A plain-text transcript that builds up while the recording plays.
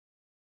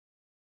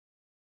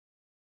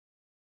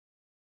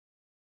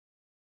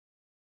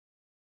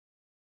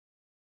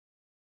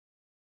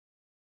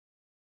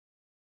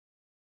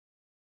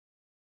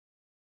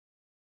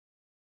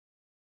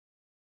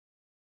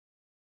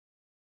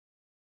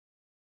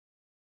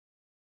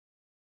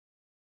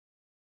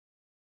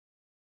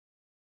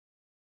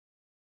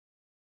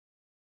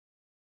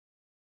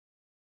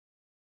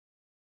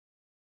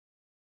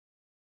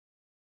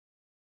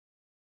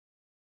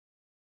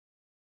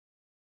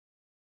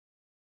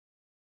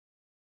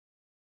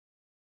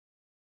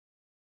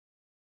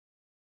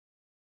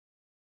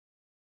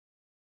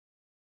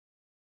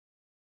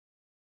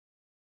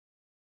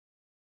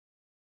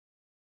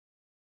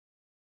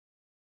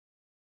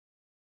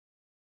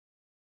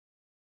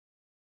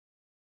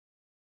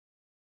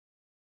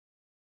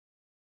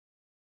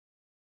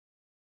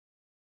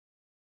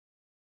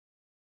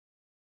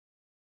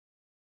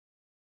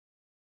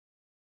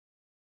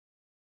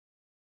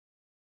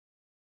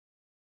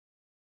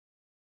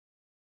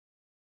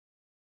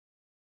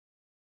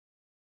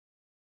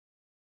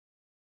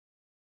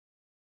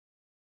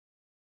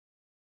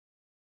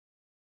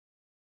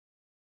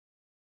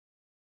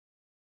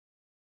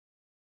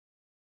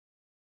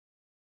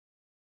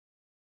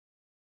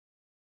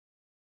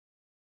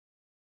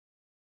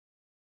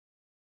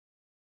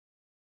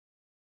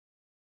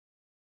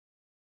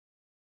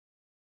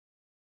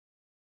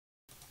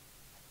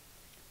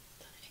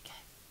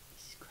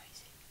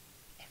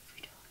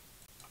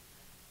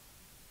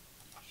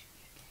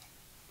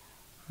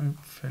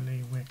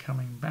Hopefully we're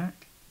coming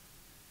back.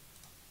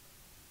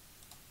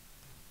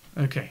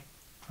 Okay,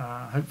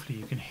 hopefully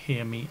you can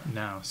hear me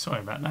now. Sorry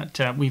about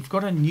that. We've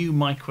got a new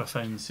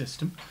microphone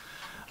system,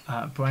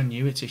 brand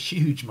new. It's a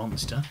huge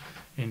monster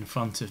in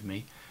front of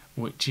me,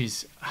 which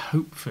is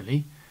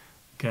hopefully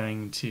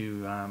going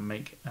to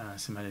make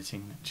some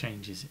editing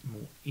changes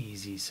more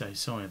easy. So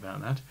sorry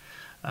about that,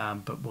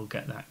 but we'll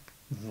get that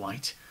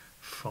right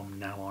from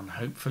now on,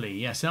 hopefully.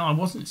 Yes, no, I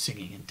wasn't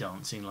singing and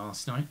dancing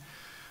last night.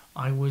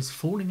 I was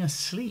falling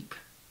asleep.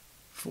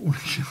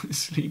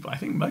 I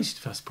think most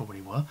of us probably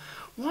were.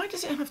 Why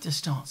does it have to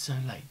start so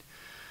late?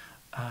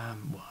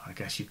 Well, I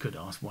guess you could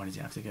ask, why does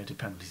it have to go to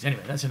penalties?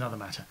 Anyway, that's another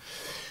matter.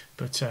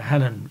 But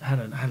Helen had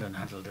a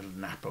little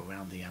nap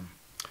around the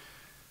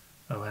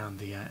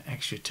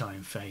extra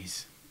time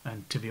phase.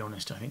 And to be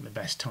honest, I think the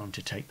best time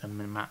to take the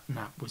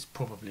nap was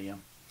probably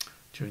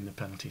during the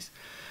penalties.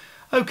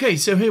 Okay,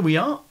 so here we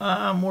are.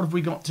 What have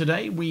we got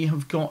today? We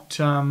have got...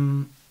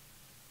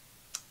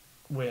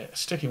 we're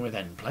sticking with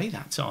end play.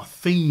 That's our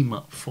theme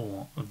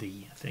for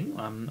the thing.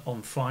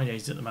 On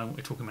Fridays at the moment,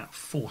 we're talking about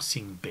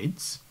forcing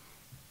bids.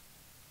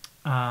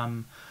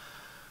 The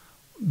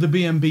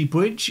B&B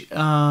Bridge,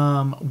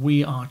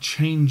 we are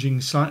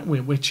changing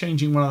slightly. We're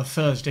changing one of the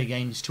Thursday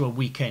games to a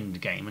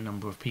weekend game. A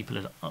number of people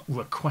had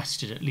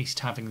requested at least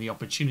having the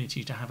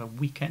opportunity to have a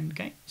weekend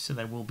game. So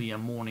there will be a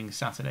morning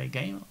Saturday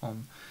game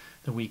on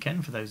the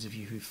weekend for those of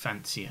you who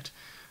fancy it.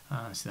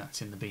 So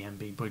that's in the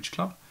B&B Bridge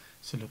Club.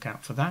 So look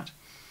out for that.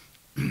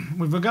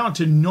 With regard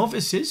to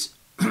novices,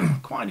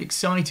 quite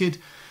excited.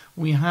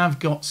 We have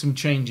got some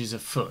changes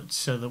afoot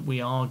so that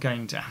we are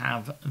going to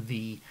have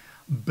the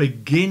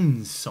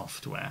Begin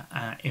software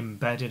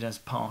embedded as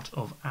part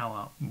of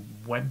our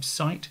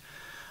website,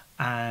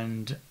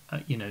 and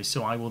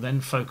so I will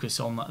then focus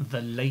on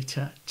the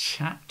later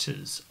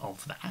chapters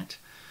of that,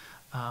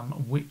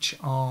 which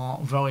are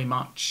very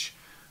much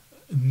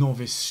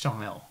novice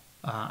style.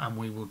 And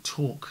we will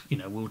talk,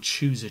 we'll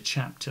choose a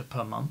chapter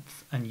per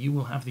month, and you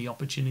will have the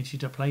opportunity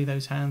to play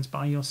those hands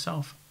by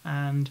yourself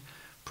and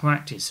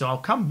practice. So I'll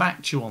come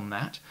back to you on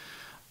that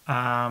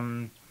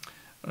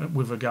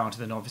with regard to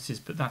the novices,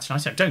 but that's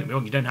nice. Don't get me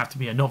wrong, you don't have to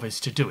be a novice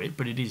to do it,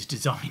 but it is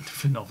designed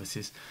for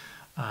novices.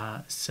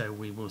 So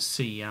we will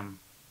see how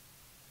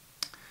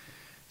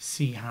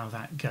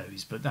that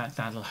goes, but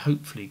that'll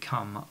hopefully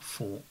come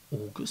for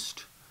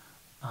August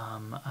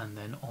and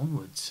then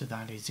onwards. So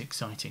that is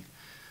exciting.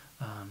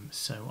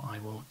 So I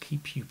will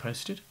keep you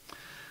posted.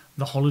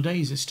 The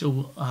holidays are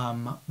still,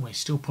 we're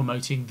still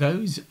promoting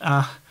those.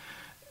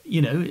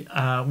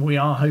 We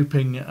are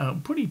hoping,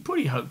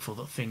 pretty hopeful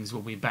that things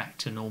will be back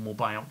to normal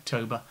by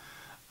October.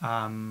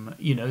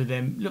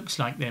 There looks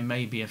like there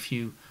may be a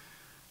few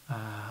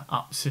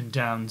ups and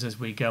downs as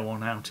we go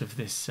on out of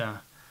this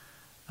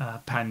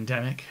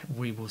pandemic.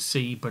 We will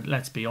see, but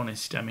let's be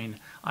honest. I mean,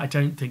 I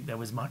don't think there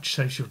was much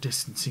social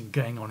distancing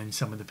going on in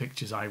some of the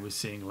pictures I was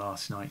seeing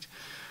last night.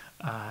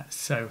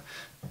 So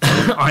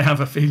I have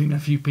a feeling a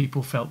few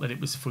people felt that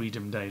it was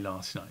Freedom Day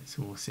last night,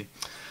 so we'll see.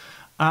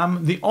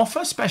 The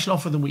special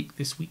offer of the week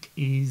this week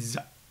is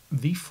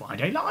the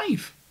Friday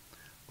Live.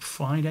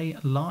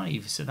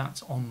 So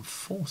that's on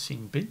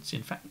forcing bids.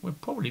 In fact, we're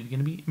probably going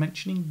to be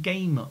mentioning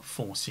game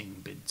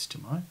forcing bids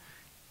tomorrow.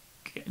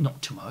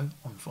 Not tomorrow,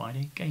 on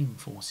Friday. Game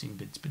forcing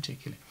bids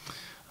particularly.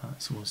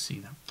 So we'll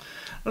see that.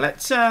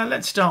 Let's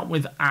start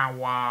with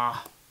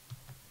our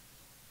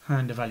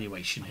hand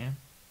evaluation here.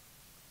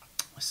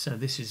 So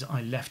this is,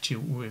 I left you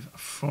with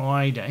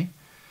Friday,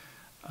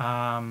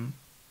 and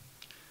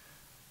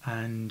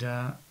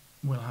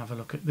we'll have a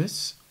look at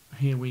this.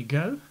 Here we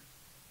go.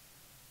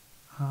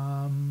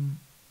 I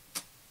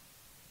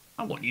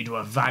want you to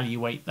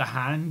evaluate the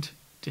hand,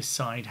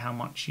 decide how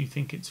much you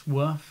think it's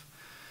worth.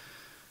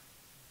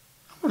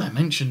 What I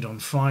mentioned on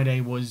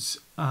Friday was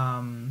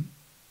that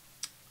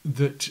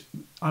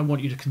I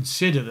want you to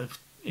consider that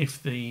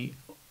if the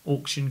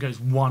auction goes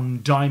one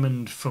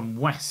diamond from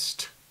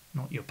west,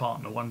 not your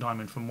partner, one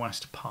diamond from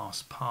west,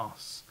 pass.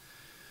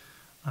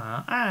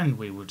 And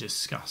we will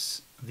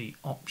discuss the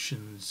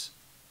options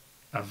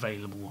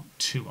available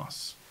to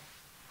us.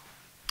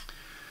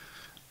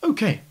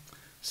 Okay,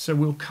 so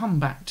we'll come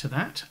back to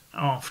that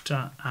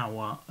after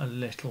our a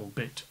little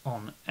bit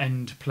on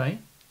end play.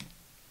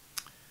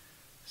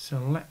 So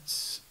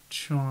let's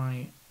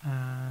try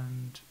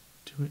and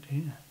do it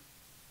here.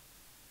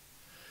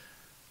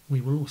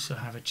 We will also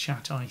have a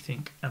chat, I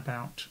think,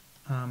 about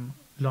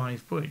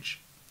live bridge,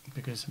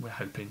 because we're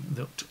hoping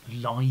that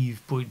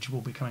live bridge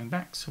will be coming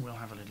back, so we'll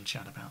have a little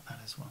chat about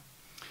that as well.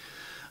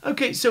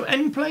 Okay, so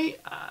end play,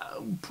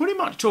 pretty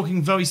much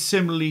talking very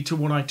similarly to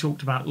what I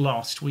talked about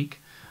last week.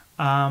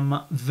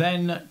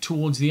 Then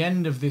towards the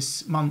end of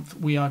this month,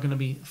 we are going to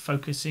be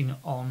focusing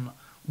on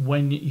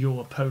when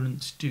your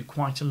opponents do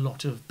quite a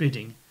lot of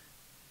bidding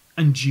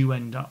and you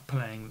end up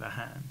playing the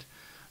hand.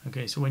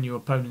 Okay, so when your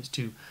opponents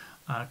do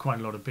quite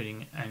a lot of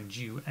bidding and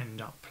you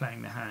end up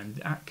playing the hand,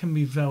 that can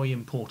be very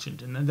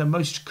important. And the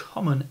most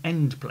common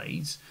end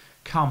plays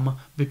come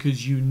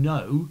because you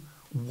know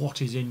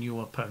what is in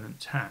your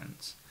opponent's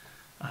hands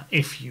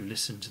if you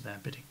listen to their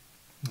bidding.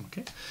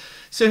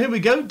 So here we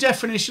go.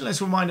 Definition.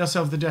 Let's remind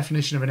ourselves the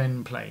definition of an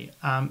end play.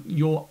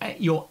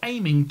 You're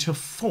aiming to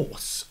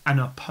force an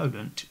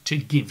opponent to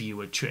give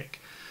you a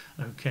trick.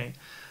 Okay,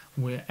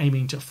 we're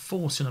aiming to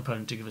force an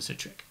opponent to give us a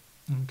trick.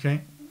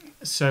 Okay,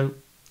 so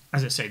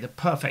as I say, the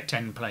perfect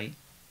end play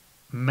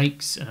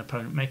makes an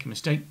opponent make a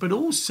mistake, but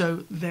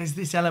also there's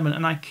this element,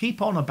 and I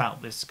keep on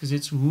about this because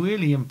it's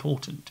really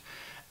important.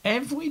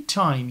 Every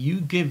time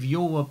you give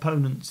your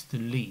opponents the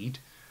lead,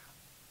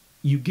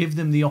 you give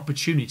them the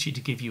opportunity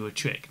to give you a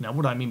trick. Now,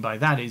 what I mean by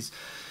that is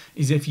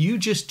if you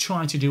just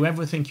try to do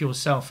everything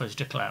yourself as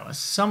declarer,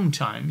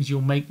 sometimes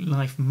you'll make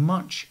life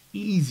much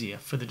easier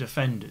for the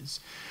defenders.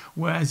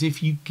 Whereas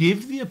if you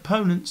give the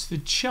opponents the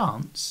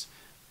chance,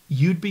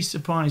 you'd be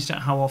surprised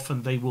at how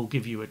often they will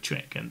give you a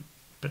trick. And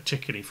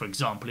particularly, for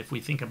example, if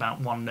we think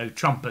about 1-no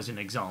trump as an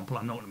example,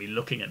 I'm not going to be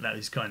looking at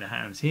those kind of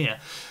hands here,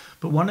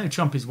 but 1-no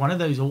trump is one of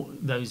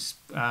those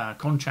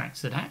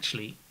contracts that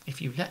actually, if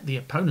you let the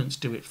opponents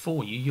do it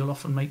for you, you'll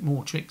often make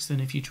more tricks than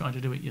if you try to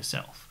do it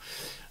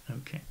yourself.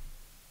 Okay,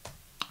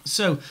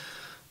 so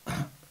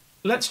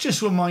let's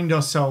just remind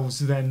ourselves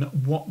then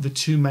what the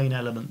two main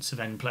elements of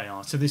end play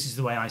are. So this is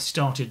the way I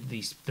started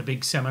the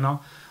big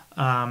seminar.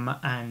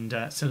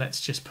 So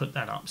let's just put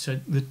that up. So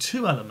the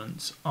two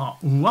elements are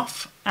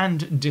rough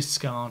and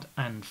discard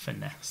and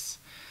finesse.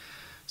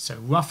 So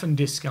rough and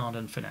discard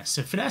and finesse.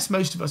 So finesse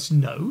most of us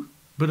know,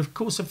 but of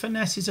course a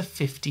finesse is a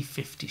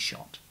 50-50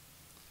 shot.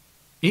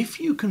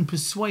 If you can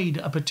persuade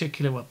a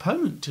particular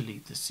opponent to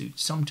lead the suit,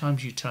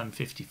 sometimes you turn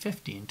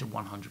 50-50 into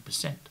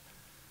 100%.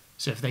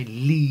 So if they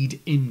lead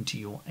into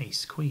your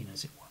ace-queen,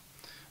 as it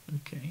were.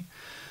 Okay.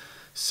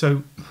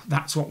 So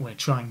that's what we're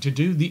trying to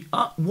do.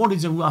 What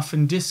is a rough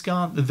and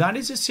discard? That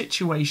is a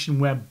situation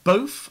where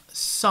both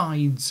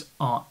sides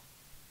are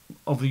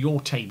of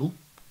your table,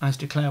 as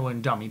declarer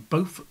and dummy,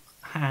 both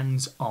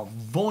hands are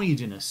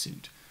void in a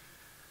suit.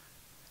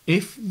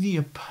 If the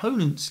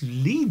opponents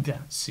lead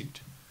that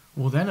suit,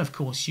 well then of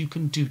course you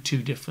can do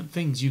two different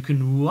things. You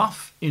can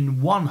rough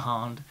in one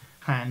hand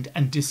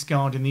and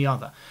discard in the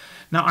other.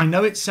 Now, I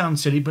know it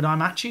sounds silly, but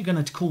I'm actually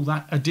going to call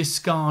that a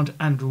discard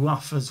and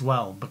rough as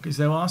well, because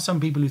there are some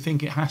people who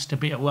think it has to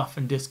be a rough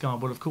and discard,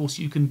 but of course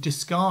you can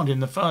discard in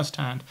the first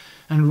hand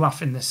and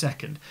rough in the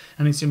second.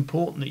 And it's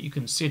important that you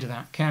consider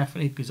that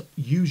carefully, because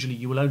usually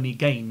you will only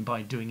gain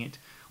by doing it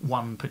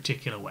one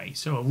particular way.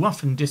 So a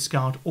rough and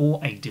discard or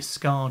a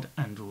discard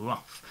and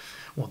rough.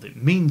 What it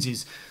means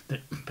is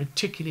that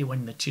particularly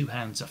when the two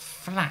hands are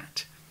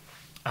flat,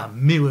 a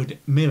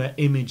mirror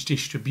image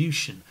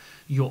distribution,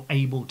 you're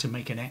able to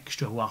make an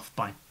extra rough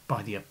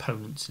by the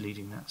opponents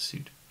leading that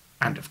suit.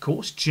 And of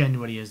course,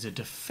 generally as a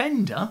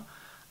defender,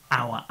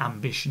 our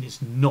ambition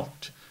is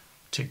not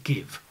to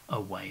give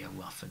away a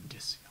rough and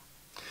discard.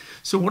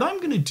 So what I'm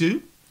going to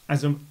do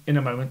in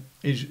a moment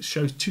is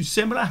show two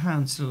similar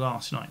hands to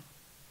last night.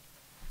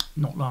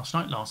 Not last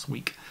night, last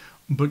week,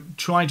 but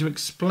try to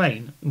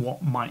explain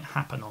what might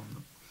happen on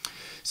them.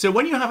 So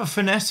when you have a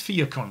finesse for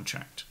your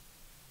contract,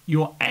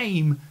 your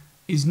aim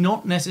is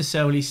not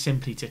necessarily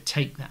simply to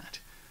take that.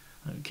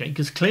 Okay,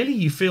 because clearly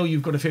you feel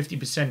you've got a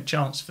 50%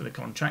 chance for the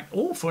contract,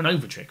 or for an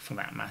overtrick for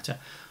that matter.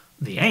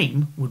 The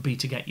aim would be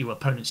to get your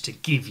opponents to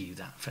give you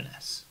that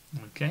finesse.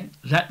 Okay,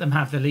 let them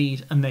have the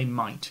lead and they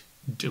might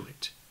do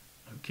it.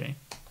 Okay,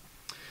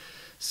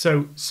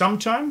 so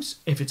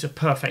sometimes if it's a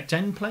perfect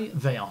end play,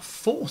 they are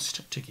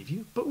forced to give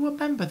you, but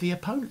remember the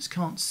opponents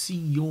can't see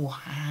your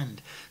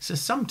hand. So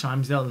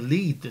sometimes they'll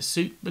lead the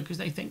suit because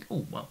they think,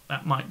 oh, well,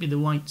 that might be the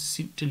right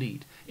suit to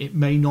lead. It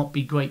may not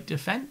be great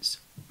defense,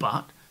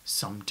 but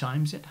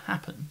sometimes it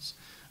happens.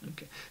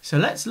 Okay, so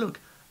let's look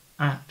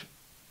at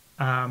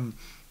a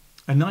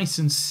nice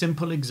and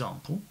simple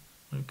example,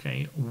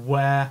 okay,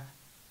 where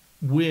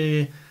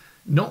we're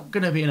not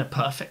going to be in a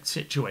perfect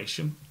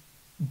situation,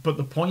 but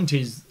the point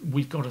is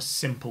we've got a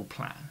simple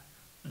plan.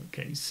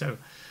 Okay, so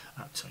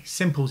sorry,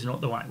 simple is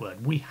not the right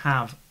word. We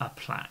have a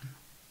plan.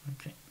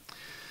 Okay,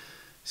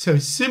 so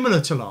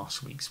similar to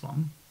last week's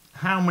one,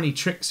 how many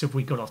tricks have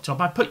we got off top?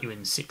 I put you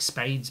in 6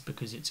 spades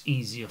because it's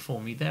easier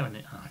for me there,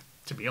 and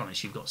to be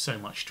honest, you've got so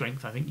much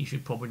strength, I think you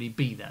should probably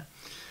be there.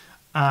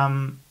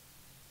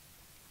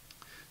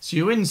 So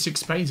you're in 6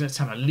 spades. Let's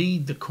have a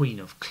lead, the queen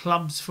of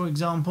clubs, for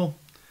example.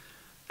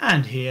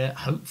 And here,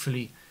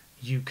 hopefully,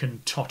 you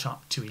can tot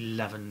up to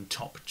 11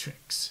 top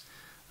tricks.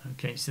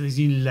 Okay, so there's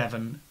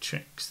 11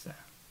 tricks there.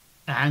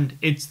 And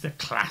it's the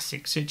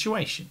classic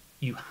situation.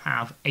 You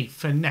have a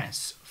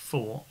finesse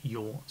for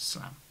your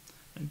slam.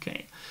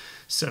 Okay,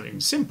 so in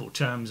simple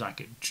terms, I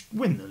could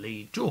win the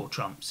lead, draw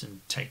trumps,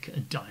 and take a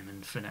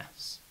diamond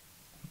finesse.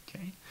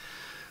 Okay,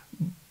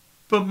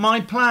 but my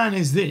plan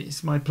is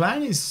this. My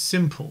plan is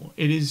simple.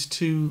 It is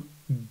to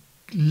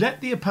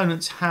let the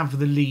opponents have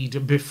the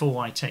lead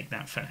before I take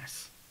that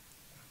finesse.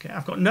 Okay,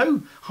 I've got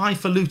no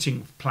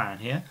highfalutin plan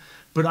here,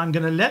 but I'm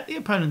going to let the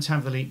opponents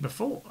have the lead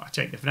before I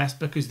take the finesse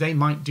because they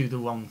might do the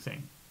wrong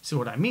thing. So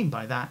what I mean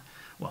by that,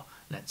 well,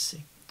 let's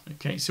see.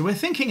 Okay, so we're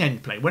thinking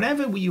end play.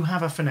 Whenever you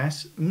have a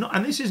finesse,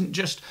 and this isn't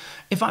just,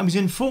 if I was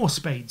in 4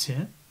 spades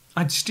here,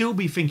 I'd still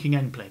be thinking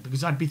end play,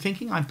 because I'd be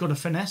thinking I've got a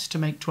finesse to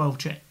make 12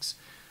 tricks,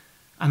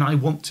 and I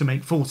want to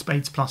make 4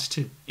 spades plus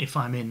 2 if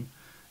I'm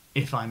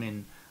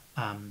in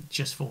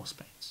just 4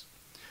 spades.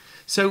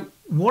 So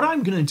what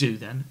I'm going to do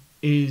then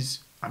is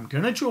I'm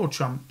going to draw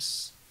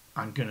trumps.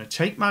 I'm going to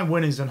take my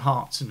winners and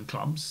hearts and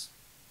clubs,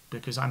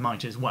 because I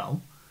might as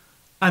well,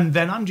 and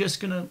then I'm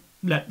just going to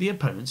let the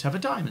opponents have a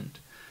diamond.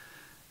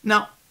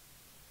 Now,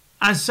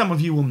 as some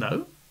of you will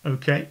know,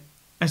 okay,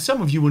 as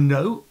some of you will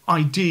know,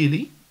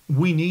 ideally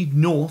we need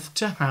North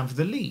to have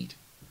the lead.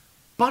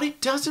 But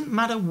it doesn't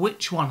matter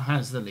which one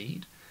has the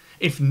lead.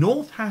 If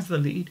North has the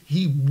lead,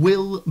 he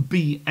will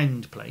be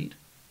end played.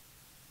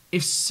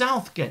 If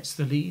South gets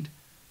the lead,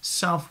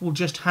 South will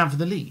just have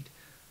the lead.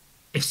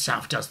 If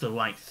South does the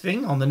right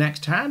thing on the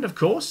next hand, of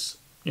course,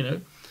 you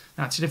know,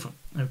 that's different,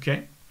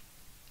 okay?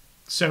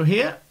 So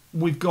here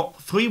we've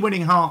got 3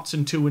 winning hearts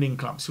and 2 winning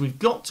clubs. So we've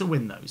got to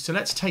win those. So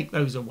let's take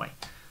those away.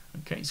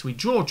 Okay, so we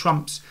draw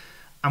trumps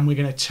and we're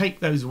going to take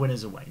those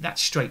winners away.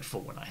 That's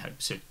straightforward, I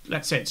hope. So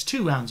let's say it's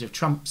 2 rounds of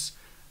trumps,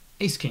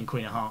 ace, king,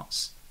 queen of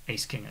hearts,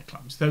 ace, king of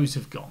clubs. Those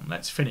have gone.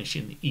 Let's finish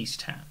in the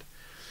east hand.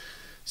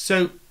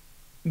 So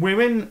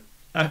we're in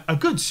a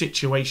good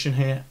situation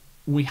here.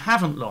 We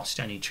haven't lost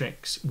any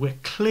tricks. We're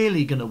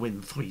clearly going to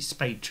win 3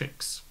 spade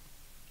tricks.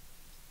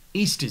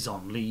 East is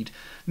on lead.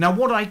 Now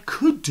what I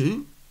could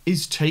do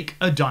is take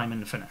a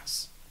diamond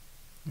finesse.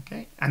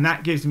 Okay, and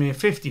that gives me a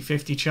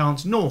 50-50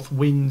 chance North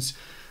wins.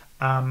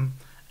 And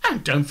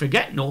don't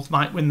forget, North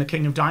might win the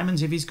king of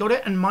diamonds if he's got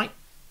it, and might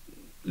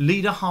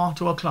lead a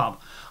heart or a club.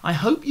 I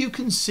hope you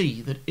can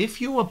see that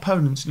if your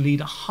opponents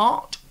lead a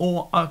heart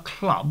or a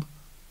club,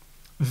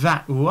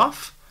 that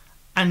ruff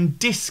and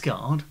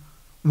discard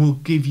will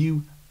give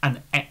you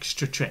an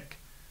extra trick.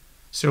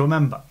 So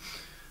remember,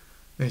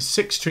 there's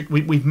 6 tricks.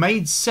 We've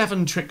made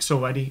 7 tricks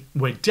already.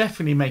 We're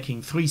definitely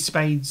making 3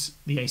 spades,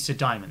 the ace of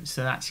diamonds.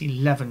 So that's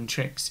 11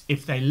 tricks.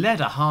 If they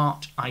led a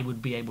heart, I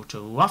would be able to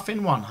ruff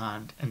in one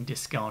hand and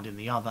discard in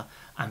the other,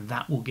 and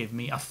that will give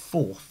me a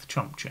 4th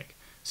trump trick.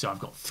 So I've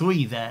got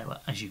 3 there,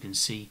 as you can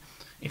see.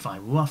 If I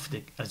ruffed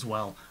it as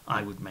well,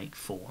 I would make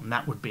 4, and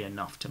that would be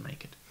enough to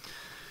make it.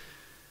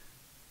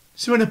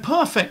 So in a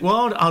perfect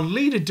world, I'll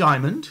lead a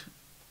diamond.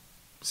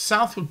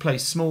 South would play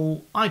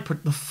small. I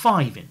put the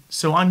 5 in.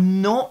 So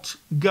I'm not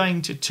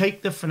going to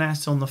take the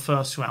finesse on the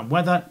first round.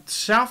 Whether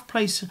South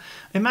plays,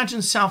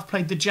 imagine South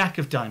played the jack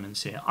of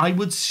diamonds here. I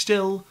would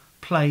still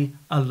play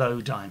a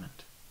low diamond.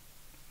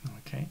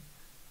 Okay.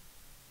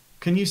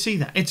 Can you see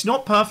that? It's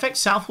not perfect.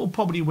 South will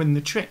probably win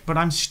the trick, but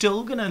I'm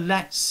still going to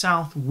let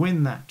South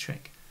win that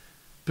trick.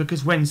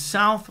 Because when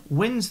South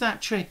wins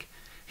that trick,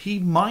 he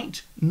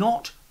might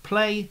not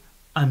play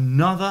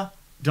another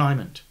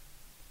diamond.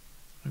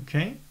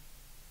 Okay?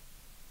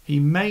 He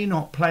may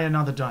not play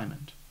another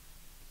diamond.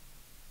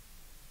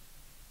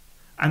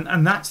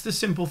 And that's the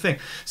simple thing.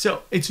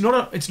 So it's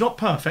not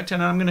perfect,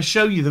 and I'm going to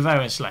show you the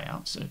various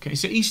layouts. Okay,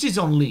 so East is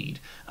on lead,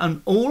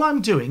 and all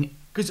I'm doing,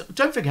 because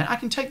don't forget, I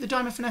can take the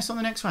diamond finesse on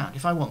the next round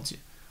if I want to.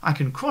 I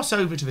can cross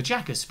over to the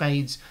jack of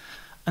spades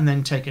and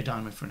then take a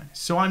diamond finesse.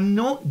 So I'm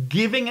not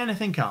giving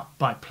anything up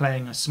by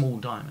playing a small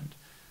diamond.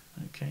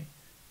 Okay,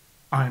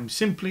 I'm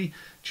simply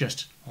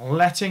just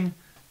letting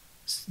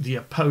the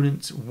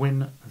opponents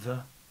win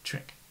the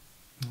trick.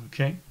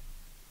 Okay,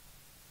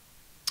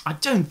 I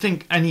don't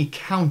think any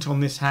count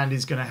on this hand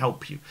is going to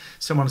help you.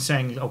 Someone's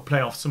saying, oh,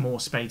 play off some more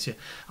spades here.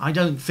 I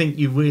don't think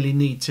you really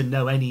need to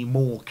know any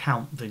more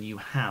count than you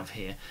have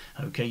here.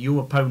 Okay,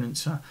 your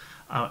opponents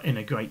are in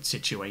a great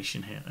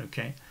situation here.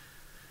 Okay,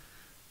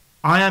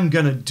 I am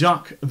going to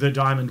duck the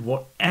diamond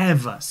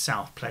whatever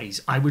South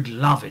plays. I would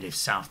love it if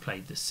South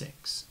played the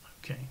 6.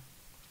 Okay,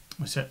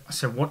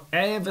 so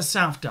whatever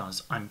South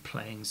does, I'm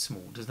playing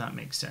small. Does that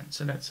make sense?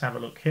 So let's have a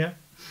look here.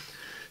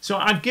 So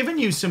I've given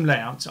you some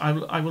layouts.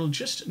 I will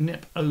just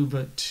nip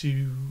over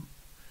to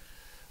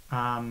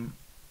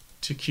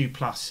Q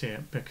Plus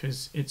here,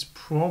 because it's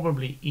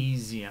probably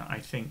easier, I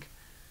think,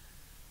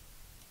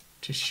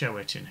 to show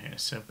it in here.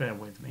 So bear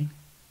with me,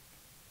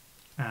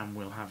 and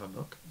we'll have a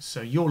look.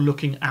 So you're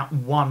looking at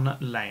one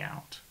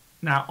layout.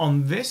 Now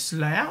on this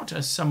layout,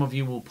 as some of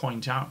you will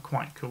point out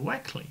quite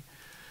correctly,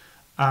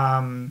 so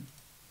I'm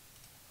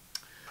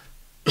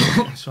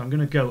going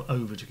to go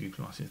over to Q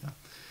Plus. Is that?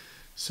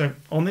 So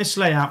on this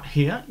layout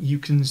here, you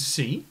can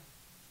see,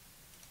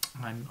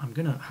 I'm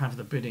going to have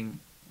the bidding,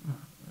 oh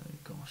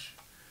gosh,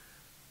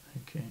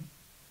 okay,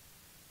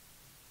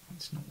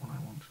 that's not what I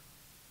want.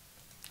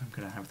 I'm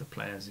going to have the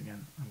players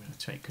again. I'm going to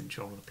take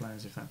control of the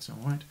players if that's all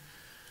right.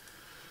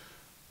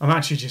 I'm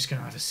actually just going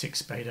to have a 6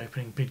 spade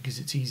opening bid because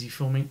it's easy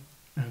for me.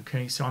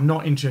 Okay, so I'm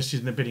not interested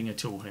in the bidding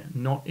at all here.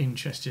 Not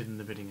interested in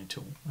the bidding at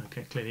all.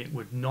 Okay, clearly it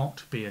would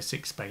not be a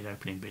 6 spade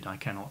opening bid. I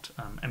cannot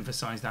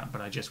emphasize that,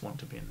 but I just want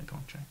to be in the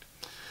contract.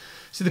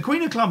 So the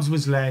Queen of Clubs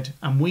was led,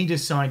 and we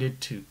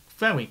decided to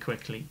very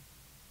quickly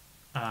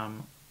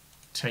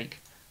take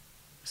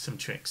some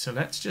tricks. So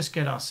let's just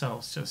get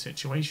ourselves to a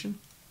situation.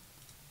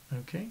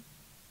 Okay.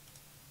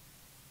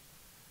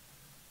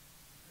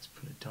 Let's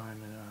put a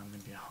diamond,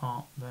 maybe a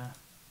heart there.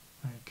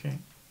 Okay.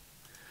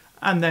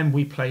 And then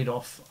we played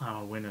off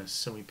our winners.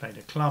 So we played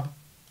a club.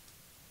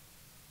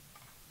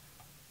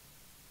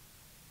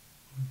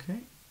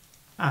 Okay.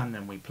 And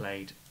then we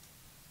played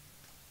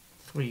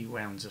 3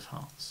 rounds of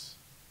hearts.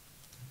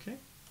 Okay.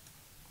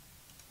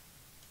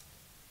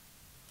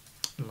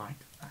 Like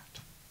that.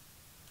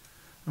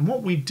 And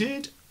what we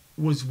did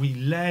was we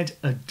led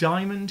a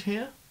diamond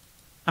here.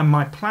 And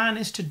my plan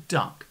is to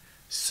duck.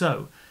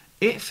 So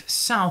if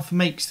South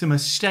makes the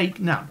mistake,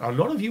 now a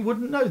lot of you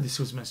wouldn't know this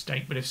was a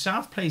mistake, but if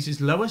South plays his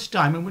lowest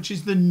diamond, which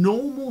is the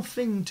normal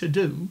thing to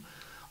do,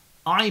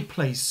 I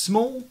play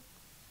small,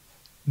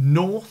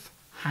 North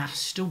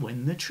has to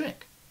win the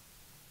trick.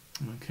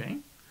 Okay.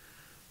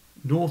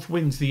 North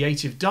wins the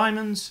 8 of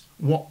diamonds.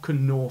 What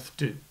can North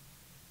do?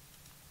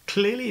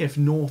 Clearly, if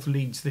North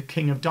leads the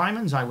king of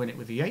diamonds, I win it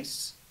with the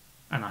ace,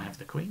 and I have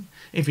the queen.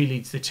 If he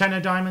leads the 10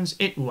 of diamonds,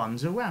 it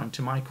runs around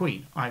to my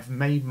queen. I've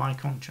made my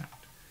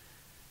contract.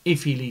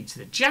 If he leads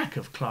the jack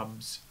of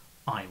clubs,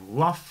 I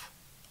ruff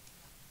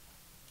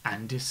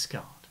and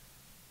discard.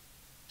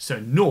 So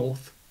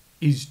North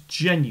is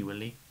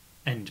genuinely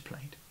end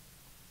played.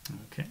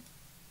 Okay.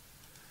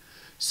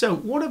 So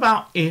what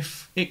about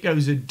if it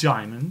goes a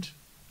diamond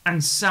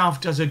and South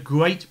does a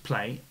great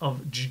play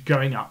of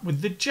going up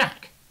with the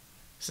jack?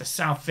 So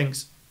South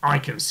thinks, I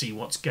can see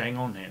what's going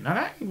on here. Now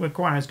that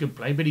requires good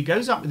play, but he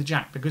goes up with the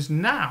jack because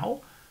now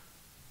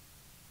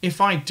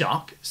if I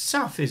duck,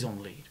 South is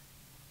on lead.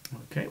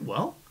 Okay,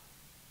 well,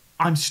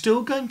 I'm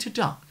still going to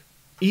duck,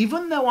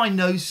 even though I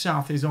know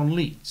South is on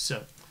lead.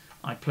 So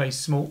I play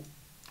small.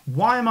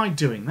 Why am I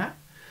doing that?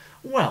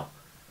 Well,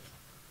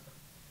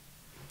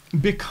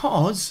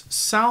 because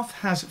South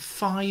has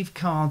 5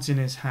 cards in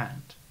his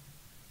hand.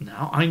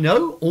 Now, I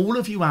know all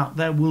of you out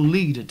there will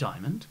lead a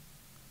diamond,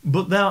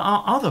 but there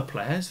are other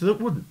players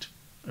that wouldn't.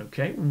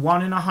 Okay,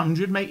 1 in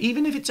 100,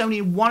 even if it's only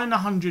a 1 in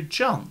 100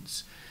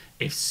 chance.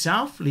 If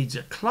South leads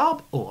a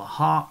club or a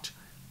heart,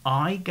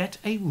 I get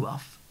a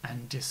ruff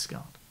and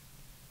discard.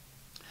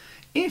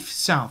 If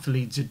South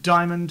leads a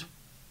diamond,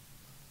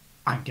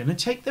 I'm going to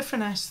take the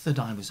finesse that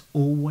I was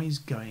always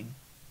going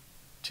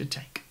to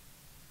take.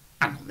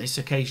 And on this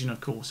occasion,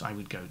 of course, I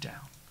would go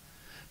down.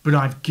 But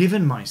I've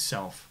given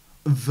myself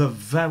the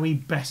very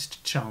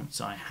best chance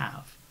I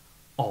have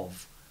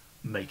of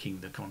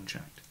making the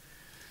contract.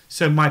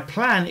 So my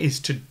plan is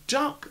to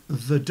duck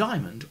the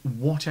diamond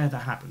whatever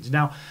happens.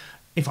 Now,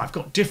 if I've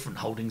got different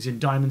holdings in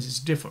diamonds, it's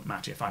a different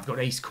matter. If I've got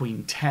ace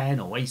queen 10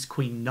 or ace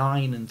queen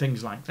 9 and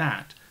things like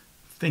that,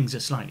 things are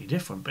slightly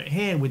different. But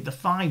here with the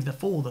 5, the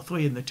 4, the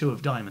 3 and the 2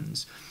 of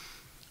diamonds,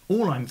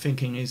 all I'm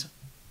thinking is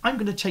I'm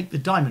going to take the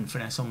diamond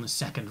finesse on the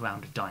second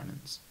round of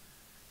diamonds.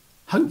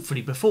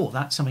 Hopefully before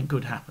that something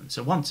good happens.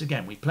 So once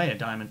again we play a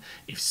diamond.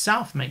 If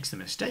South makes the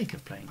mistake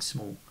of playing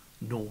small,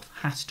 North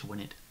has to win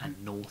it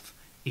and North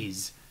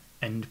is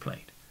end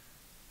played.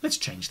 Let's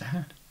change the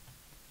hand.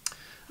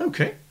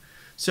 Okay.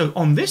 So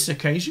on this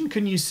occasion,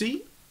 can you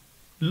see?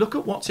 Look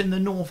at what's in the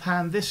North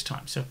hand this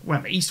time. So,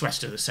 well,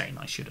 East-West are the same,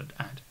 I should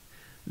add.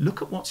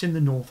 Look at what's in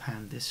the North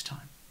hand this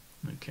time.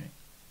 Okay.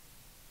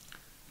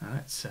 Now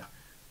that's,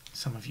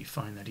 some of you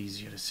find that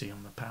easier to see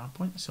on the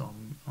PowerPoint, so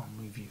I'll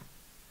move you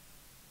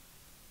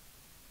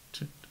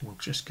to, we'll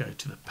just go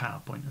to the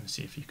PowerPoint and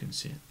see if you can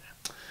see it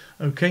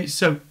there. Okay,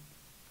 so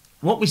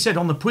what we said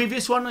on the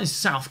previous one is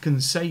South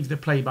can save the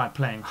play by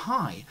playing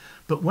high,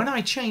 but when I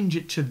change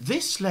it to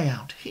this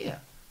layout here,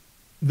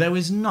 there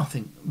is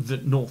nothing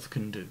that North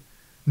can do.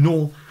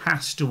 North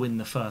has to win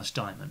the first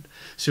diamond.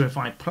 So if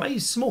I play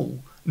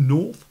small,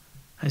 North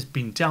has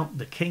been dealt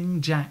the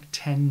king, jack,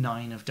 10,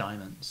 9 of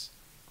diamonds.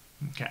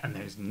 Okay, and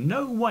there's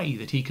no way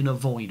that he can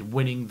avoid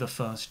winning the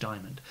first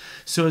diamond.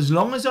 So as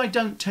long as I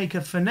don't take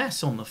a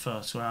finesse on the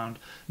first round,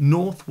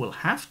 North will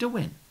have to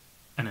win.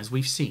 And as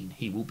we've seen,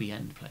 he will be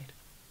end played.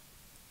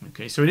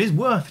 Okay, so it is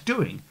worth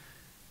doing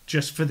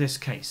just for this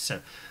case.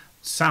 So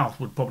South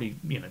would probably,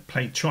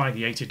 try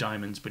the 8 of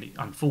diamonds, but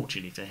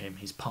unfortunately for him,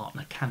 his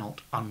partner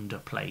cannot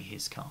underplay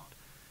his card.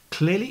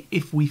 Clearly,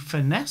 if we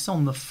finesse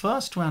on the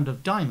first round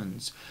of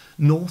diamonds,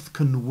 North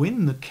can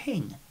win the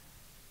king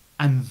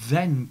and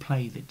then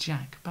play the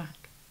jack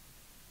back.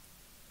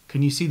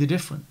 Can you see the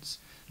difference?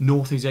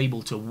 North is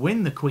able to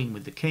win the queen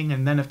with the king,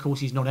 and then, of course,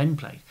 he's not end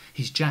played.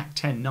 His jack,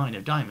 10, 9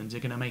 of diamonds are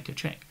going to make a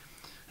trick.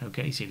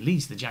 Okay, so he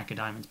leads the jack of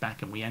diamonds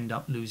back, and we end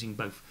up losing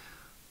both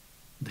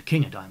the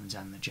king of diamonds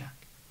and the jack.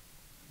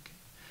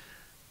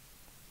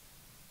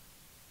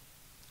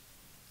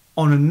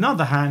 On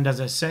another hand,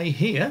 as I say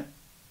here,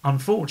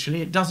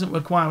 unfortunately, it doesn't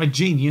require a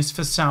genius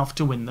for South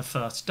to win the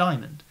first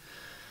diamond.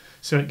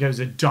 So it goes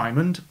a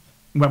diamond.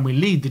 When we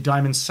lead the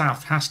diamond,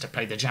 South has to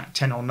play the jack,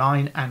 10 or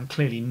 9, and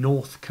clearly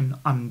North can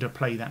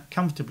underplay that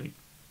comfortably.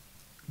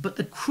 But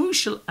the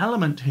crucial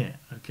element here,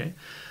 okay,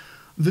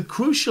 the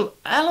crucial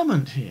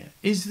element here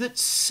is that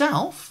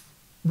South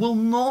will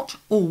not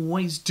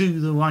always do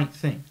the right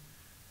thing.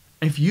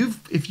 If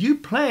you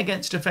play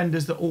against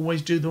defenders that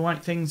always do the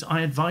right things,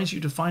 I advise you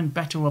to find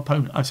better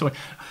opponents.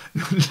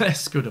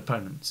 Less good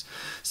opponents.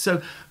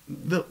 So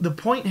the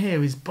point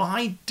here is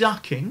by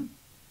ducking,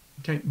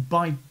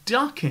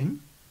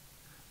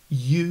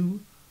 you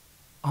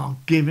are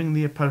giving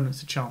the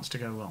opponents a chance to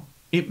go wrong.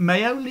 It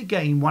may only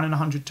gain 1 in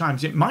 100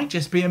 times. It might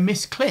just be a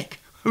misclick.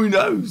 Who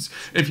knows?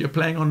 If you're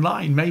playing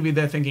online, maybe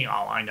they're thinking,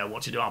 oh, I know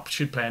what to do. I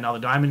should play another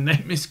diamond, and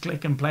they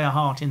misclick and play a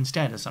heart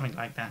instead or something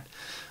like that.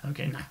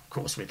 Okay, now, of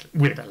course,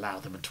 we'd allow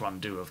them to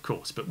undo, of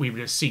course, but we would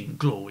have seen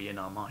glory in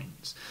our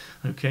minds.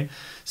 Okay,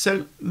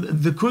 so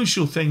the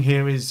crucial thing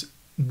here is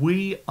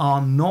we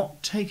are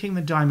not taking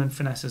the diamond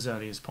finesse as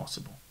early as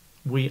possible.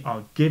 We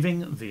are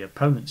giving the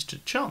opponents a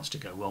chance to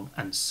go wrong,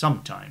 and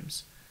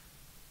sometimes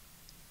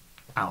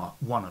our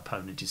one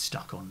opponent is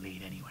stuck on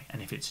lead anyway.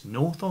 And if it's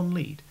north on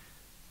lead,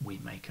 we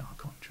make our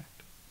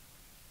contract.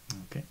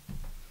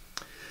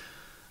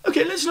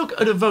 Okay, let's look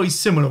at a very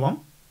similar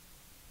one.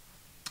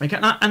 Okay,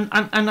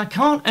 and I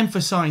can't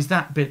emphasize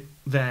that bit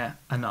there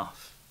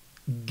enough.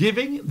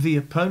 Giving the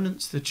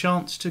opponents the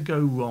chance to go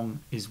wrong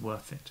is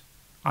worth it.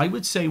 I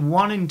would say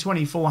 1 in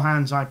 24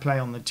 hands I play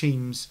on the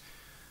teams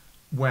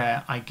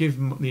where I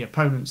give the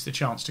opponents the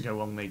chance to go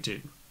wrong, they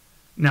do.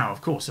 Now,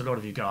 of course, a lot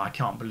of you go, I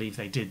can't believe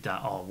they did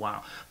that. Oh,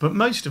 wow. But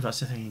most of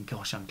us are thinking,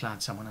 gosh, I'm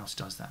glad someone else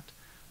does that.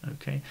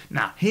 Okay.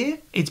 Now, here,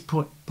 it's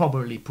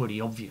probably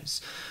pretty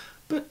obvious.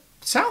 But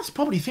South's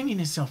probably thinking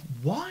to himself,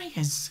 why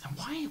has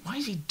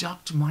he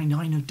ducked my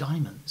 9 of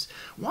diamonds?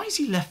 Why has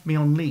he left me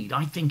on lead?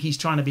 I think he's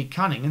trying to be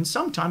cunning. And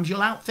sometimes you'll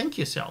outthink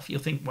yourself.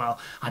 You'll think, well,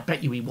 I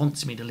bet you he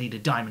wants me to lead a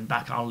diamond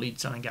back. I'll lead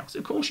something else.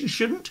 Of course you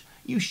shouldn't.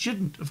 You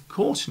shouldn't. Of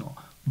course not.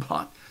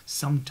 But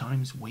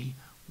sometimes we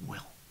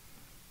will.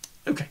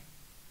 Okay.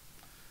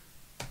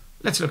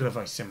 Let's look at a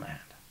very similar hand.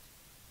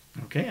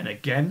 Okay, and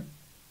again,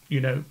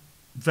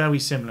 very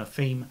similar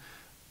theme.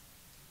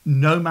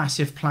 No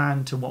massive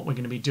plan to what we're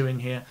going to be doing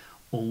here.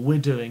 All we're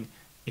doing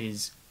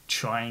is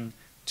trying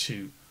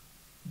to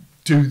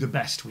do the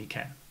best we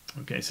can.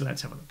 Okay, so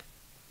let's have a look.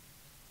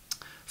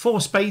 4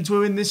 spades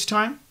we're in this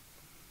time.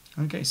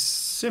 Okay,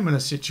 similar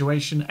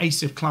situation.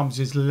 Ace of clubs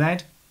is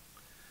led.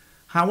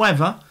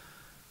 However,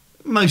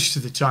 most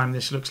of the time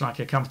this looks like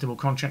a comfortable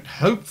contract.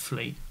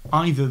 Hopefully,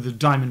 either the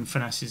diamond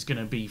finesse is going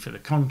to be for the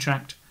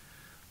contract,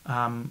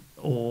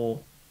 or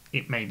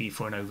it may be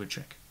for an over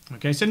trick.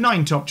 Okay, so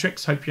 9 top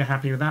tricks. Hope you're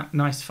happy with that.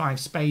 Nice 5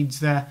 spades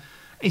there.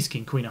 Ace,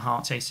 king, queen of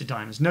hearts, ace of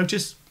diamonds.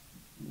 Notice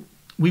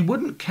we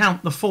wouldn't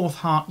count the 4th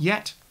heart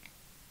yet,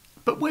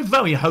 but we're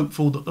very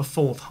hopeful that the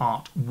 4th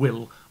heart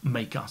will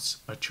make us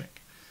a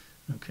trick.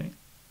 Okay.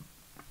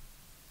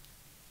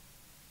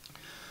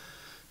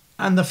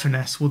 And the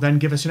finesse will then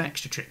give us an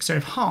extra trick. So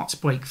if hearts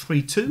break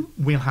 3-2,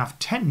 we'll have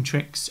 10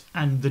 tricks,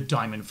 and the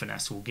diamond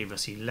finesse will give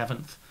us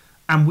 11th.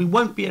 And we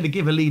won't be able to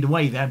give a lead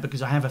away there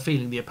because I have a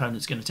feeling the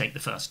opponent's going to take the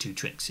first 2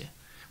 tricks here.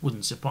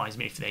 Wouldn't surprise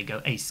me if they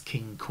go ace,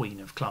 king, queen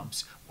of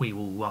clubs. We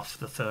will ruff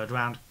the 3rd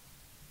round.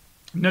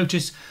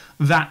 Notice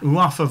that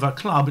ruff of a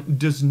club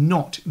does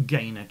not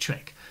gain a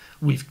trick.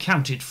 We've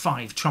counted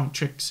 5 trump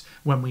tricks.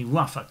 When we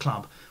ruff a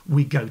club,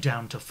 we go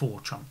down to 4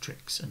 trump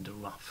tricks and a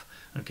ruff.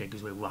 Okay,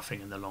 because we're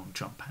ruffing in the long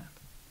trump hand.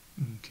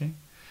 Okay.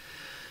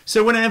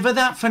 So whenever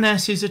that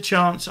finesse is a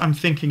chance, I'm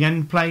thinking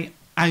end play.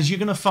 As you're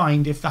going to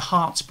find, if the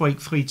hearts break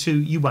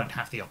 3-2, you won't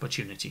have the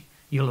opportunity.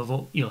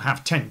 You'll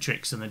have 10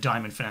 tricks and the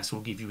diamond finesse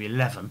will give you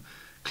 11.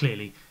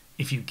 Clearly,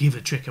 if you give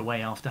a trick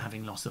away after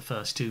having lost the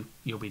first 2,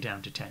 you'll be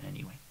down to 10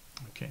 anyway.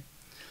 Okay.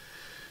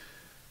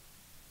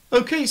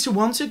 Okay, so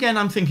once again,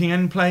 I'm thinking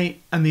end play,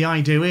 and the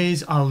idea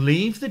is I'll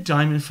leave the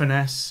diamond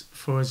finesse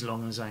for as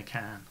long as I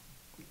can.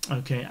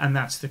 Okay, and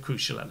that's the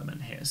crucial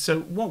element here.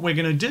 So what we're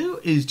going to do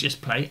is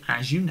just play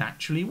as you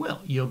naturally will.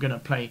 You're going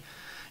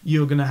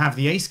to have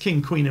the ace,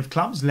 king, queen of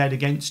clubs led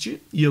against you.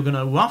 You're going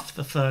to ruff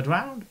the 3rd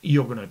round.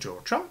 You're going to draw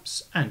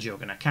trumps, and you're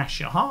going to cash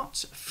your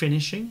hearts,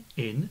 finishing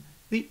in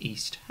the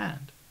east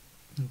hand.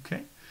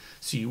 Okay,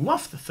 so you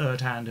ruff the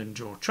 3rd hand and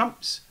draw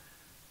trumps,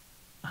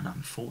 and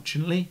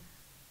unfortunately,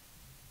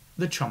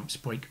 the trumps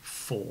break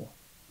 4-1.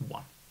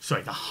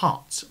 Sorry, the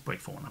hearts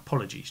break 4-1.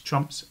 Apologies,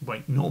 trumps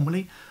break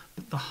normally,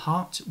 but the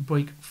hearts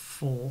break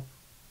 4-1.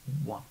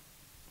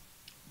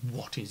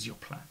 What is your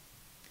plan?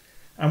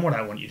 And what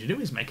I want you to do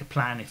is make a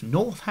plan if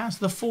North has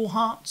the 4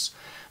 hearts,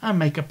 and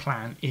make a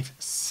plan if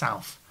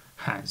South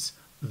has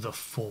the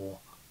 4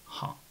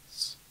 hearts.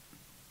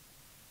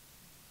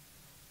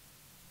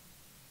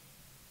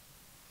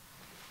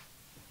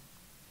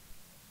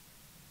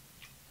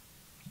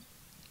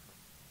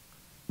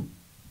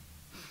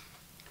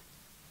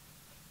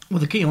 Well,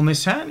 the key on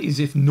this hand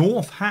is if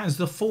North has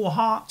the 4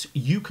 hearts,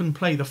 you can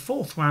play the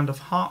 4th round of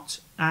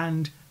hearts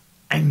and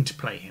end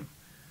play him.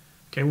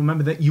 Okay,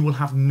 remember that you will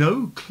have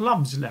no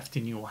clubs left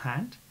in your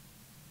hand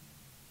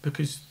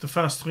because the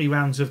first 3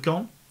 rounds have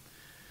gone.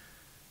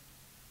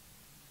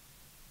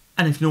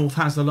 And if North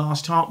has the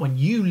last heart, when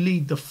you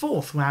lead the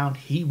 4th round,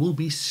 he will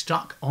be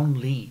stuck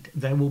on lead.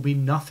 There will be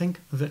nothing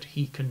that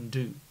he can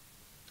do.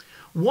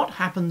 What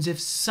happens if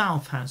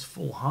South has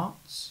 4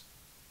 hearts?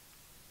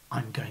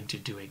 I'm going to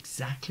do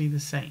exactly the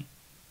same.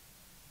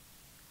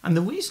 And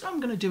the reason I'm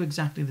going to do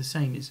exactly the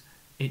same is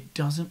it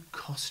doesn't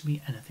cost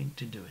me anything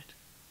to do it.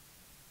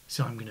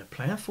 So I'm going to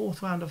play a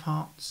 4th round of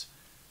hearts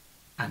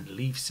and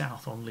leave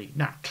South on lead.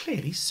 Now,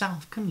 clearly,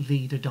 South can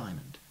lead a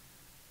diamond.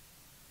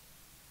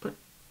 But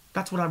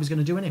That's what I was going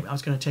to do anyway. I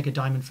was going to take a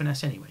diamond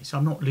finesse anyway, so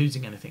I'm not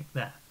losing anything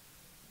there.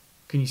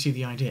 Can you see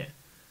the idea?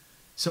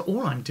 So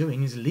all I'm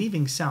doing is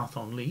leaving South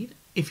on lead.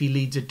 If he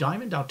leads a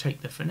diamond, I'll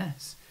take the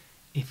finesse.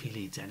 If he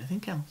leads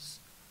anything else,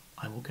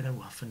 I will get a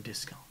ruff and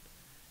discard.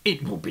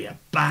 It will be a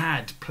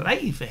bad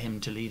play for him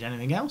to lead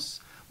anything else,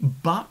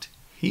 but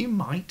he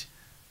might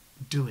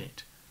do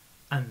it.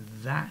 And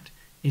that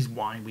is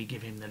why we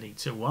give him the lead.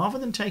 So rather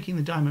than taking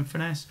the diamond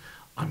finesse,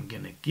 I'm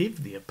going to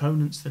give the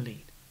opponents the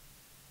lead.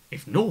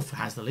 If North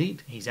has the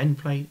lead, he's end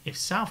played. If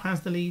South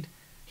has the lead,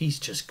 he's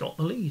just got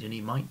the lead and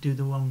he might do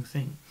the wrong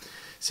thing.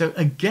 So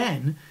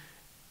again,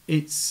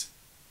 it's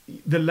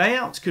the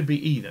layouts could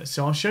be either.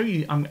 So I'll show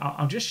you.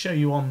 I'll just show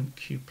you on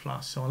Q+.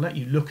 So I'll let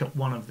you look at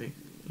one of the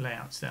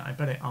layouts there.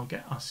 I'll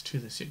get us to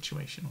the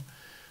situation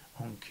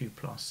on Q+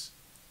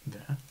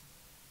 there.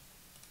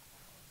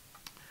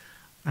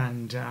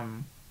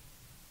 And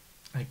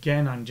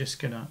again, I'm just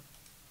going to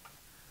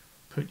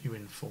put you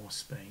in 4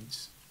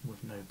 spades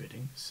with no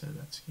bidding, so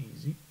that's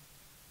easy.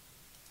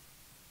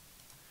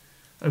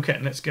 Okay,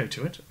 let's go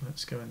to it.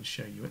 Let's go and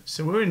show you it.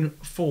 So we're in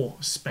 4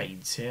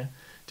 spades here.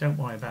 Don't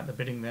worry about the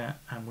bidding there,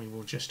 and we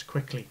will just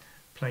quickly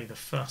play the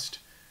first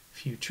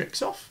few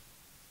tricks off.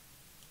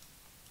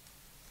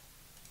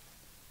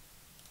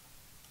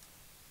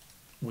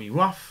 We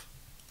ruff.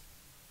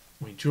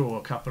 We draw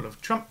a couple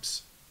of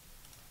trumps.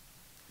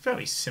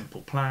 Very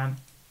simple plan.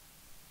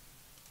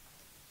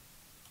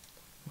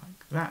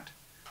 Like that.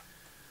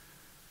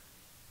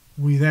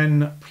 We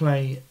then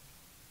play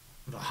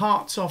the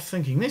hearts off,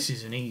 thinking this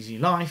is an easy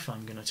life.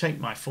 I'm going to take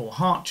my 4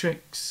 heart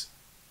tricks.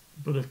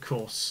 But of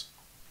course,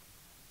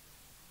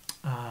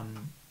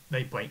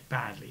 they break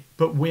badly.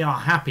 But we are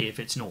happy if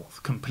it's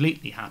North.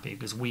 Completely happy,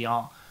 because we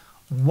are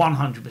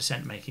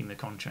 100% making the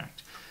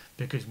contract.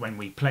 Because when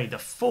we play the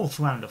 4th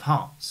round of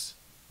hearts,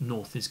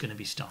 North is going to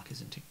be stuck,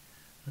 isn't he?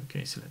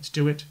 Okay, so let's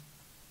do it.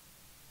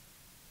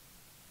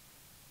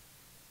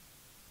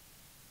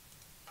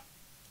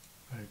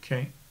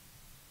 Okay.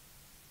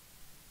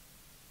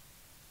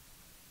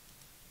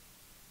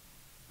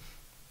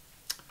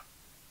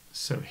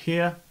 So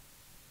here,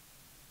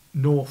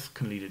 North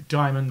can lead a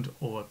diamond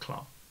or a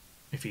club.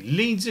 If he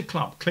leads a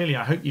club, clearly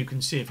I hope you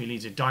can see if he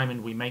leads a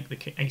diamond, we make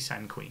the ace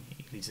and queen.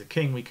 He leads the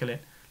king, we kill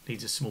it.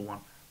 Leads a small one,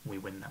 we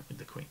win that with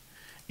the queen.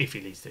 If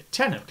he leads the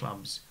 10 of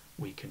clubs,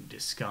 we can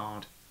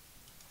discard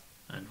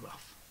and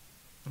ruff.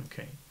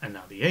 Okay, and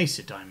now the ace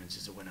of diamonds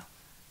is a winner.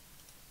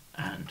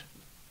 And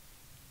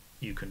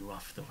you can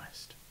ruff the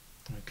rest.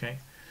 Okay,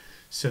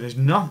 so there's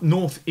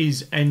North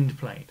is end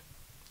played.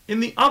 In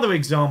the other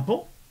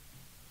example,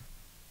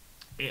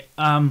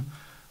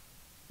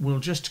 we'll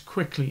just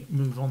quickly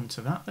move on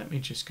to that. Let me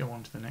just go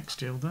on to the next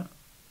deal there.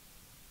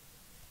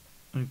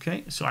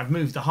 Okay, so I've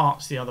moved the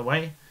hearts the other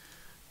way.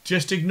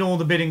 Just ignore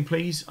the bidding,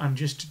 please. I'm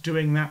just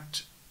doing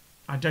that.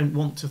 I don't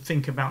want to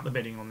think about the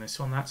bidding on this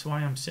one. That's why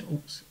I'm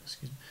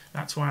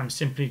That's why I'm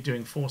simply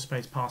doing 4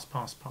 spades, pass,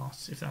 pass,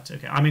 pass. If that's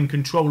okay. I'm in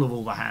control of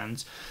all the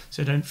hands,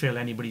 so don't feel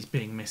anybody's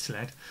being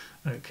misled.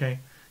 Okay,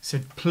 so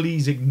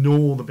please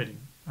ignore the bidding.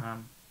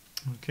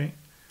 Okay,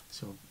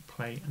 so we'll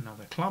play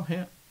another club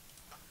here,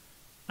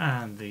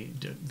 and the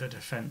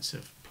defense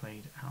have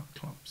played out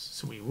clubs.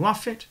 So we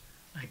ruff it.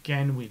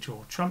 Again, we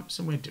draw trumps,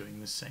 and we're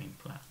doing the same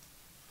plan.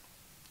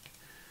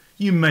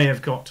 You may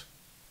have got,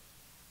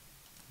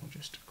 we'll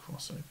just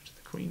cross over to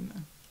the queen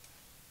there.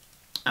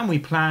 And we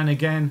plan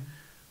again,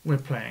 we're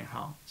playing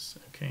hearts,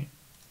 okay.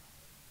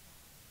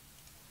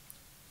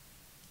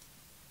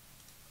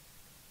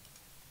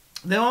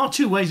 There are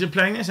 2 ways of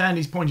playing this.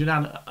 Andy's pointed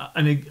out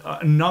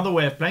another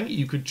way of playing it.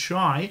 You could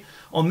try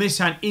on this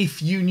hand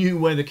if you knew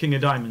where the king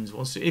of diamonds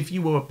was. So if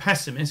you were a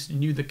pessimist and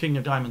knew the king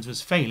of diamonds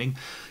was failing,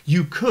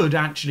 you could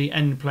actually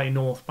end play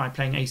North by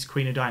playing ace,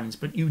 queen of diamonds,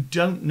 but you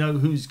don't know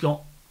who's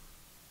got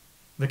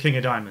the king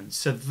of diamonds.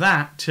 So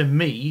that, to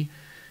me,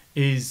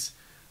 is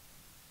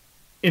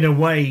in a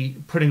way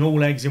putting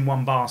all eggs in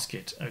one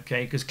basket,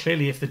 okay? Because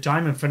clearly if the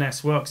diamond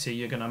finesse works here,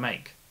 you're going to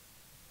make.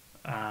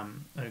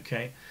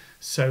 Okay,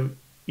 so,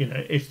 you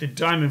know, if the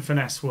diamond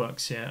finesse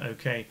works here,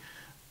 okay,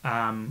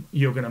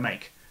 you're going to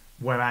make.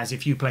 Whereas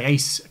if you play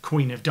ace,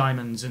 queen of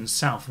diamonds, and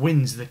South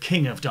wins the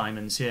king of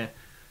diamonds here,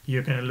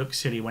 you're going to look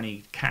silly when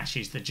he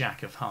cashes the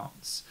jack of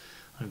hearts.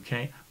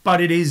 Okay,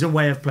 but it is a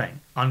way of playing,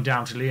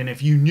 undoubtedly. And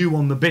if you knew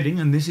on the bidding,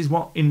 and this is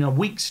what in a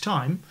week's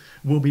time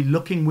we'll be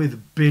looking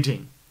with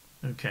bidding.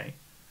 Okay,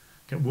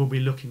 we'll be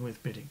looking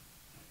with bidding.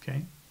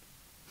 Okay.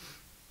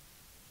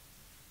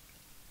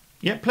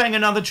 Yeah, playing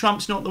another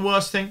trump's not the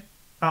worst thing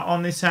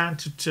on this hand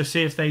to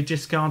see if they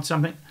discard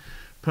something.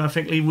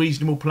 Perfectly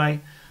reasonable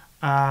play.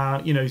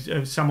 You know,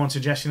 someone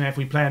suggesting that if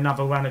we play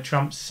another round of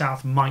trumps,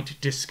 South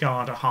might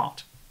discard a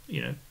heart.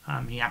 You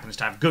know, he happens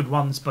to have good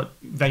ones, but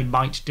they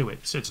might do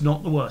it. So it's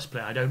not the worst play.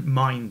 I don't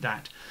mind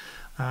that.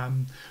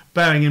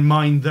 Bearing in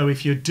mind, though,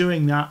 if you're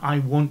doing that, I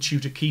want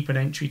you to keep an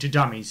entry to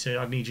dummy. So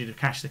I need you to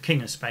cash the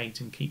king of spades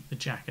and keep the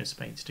jack of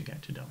spades to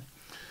get to dummy.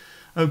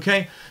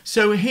 Okay,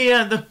 so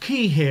here, the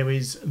key here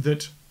is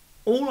that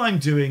all I'm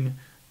doing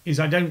is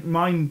I don't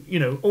mind, you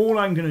know, all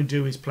I'm going to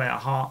do is play a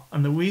heart.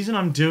 And the reason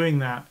I'm doing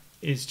that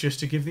is just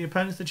to give the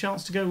opponents the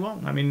chance to go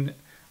wrong. I mean,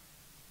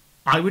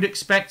 I would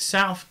expect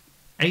South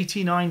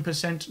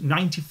 89%,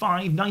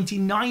 95,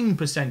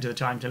 99% of the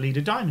time to lead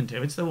a diamond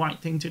here. It's the right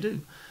thing to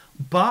do.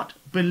 But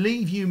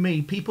believe you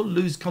me, people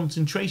lose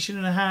concentration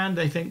in a hand.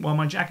 They think, well,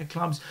 my jack of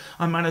clubs,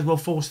 I might as well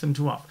force them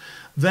to off.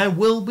 There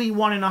will be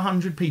 1 in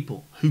 100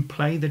 people who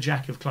play the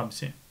jack of clubs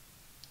here.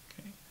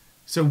 Okay.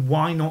 So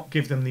why not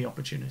give them the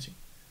opportunity?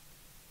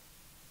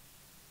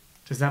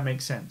 Does that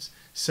make sense?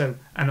 So,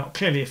 and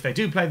clearly if they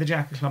do play the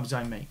jack of clubs,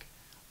 I make.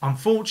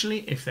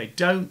 Unfortunately, if they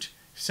don't,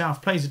 if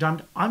South plays a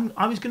diamond,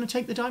 I was going to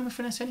take the diamond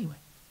finesse anyway.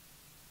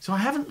 So I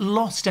haven't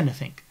lost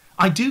anything.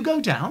 I do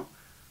go down.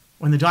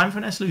 When the diamond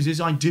finesse loses,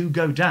 I do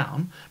go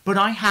down, but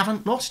I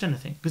haven't lost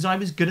anything because I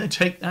was going to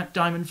take that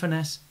diamond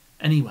finesse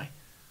anyway.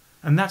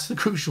 And that's the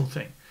crucial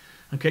thing.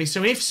 Okay,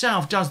 so if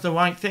South does the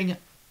right thing,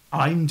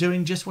 I'm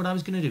doing just what I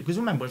was going to do. Because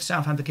remember, if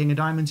South had the king of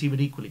diamonds, he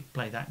would equally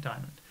play that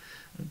diamond.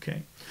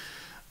 Okay.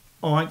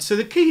 All right, so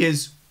the key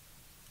is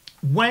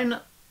when,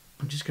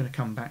 I'm just going to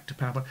come back to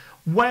PowerPoint,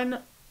 when,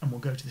 and we'll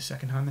go to the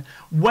second hand there,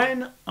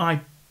 when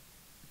I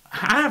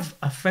have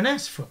a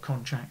finesse for a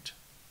contract,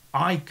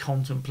 I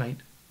contemplate,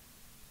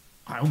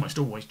 I almost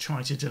always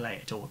try to delay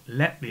it or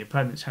let the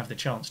opponents have the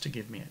chance to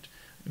give me it.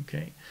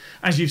 Okay.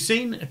 As you've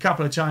seen a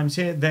couple of times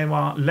here, there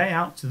are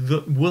layouts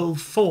that will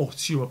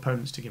force your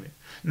opponents to give it.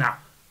 Now,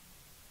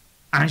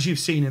 as you've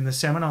seen in the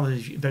seminar,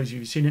 those of you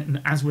who've seen it,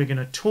 and as we're going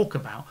to talk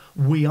about,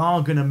 we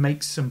are going to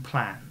make some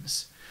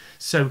plans.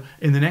 So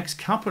in the next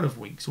couple of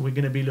weeks, we're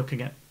going to be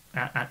looking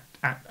at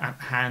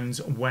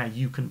hands where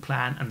you can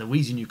plan, and the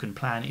reason you can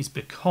plan is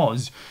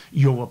because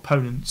your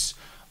opponents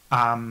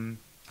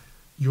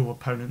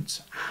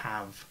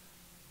have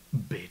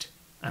bid.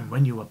 And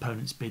when your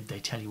opponents bid, they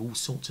tell you all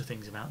sorts of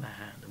things about their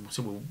hand. And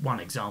so one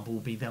example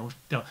will be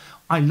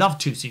I love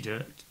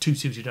two-suited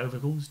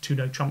overcalls,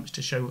 2-no trumps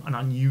to show an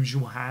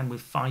unusual hand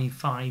with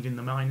 5-5 in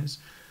the minors.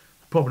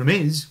 The problem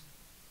is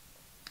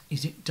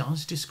it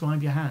does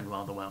describe your hand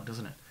rather well,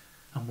 doesn't it?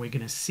 And we're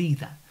going to see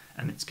that,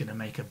 and it's going to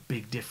make a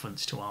big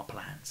difference to our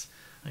plans.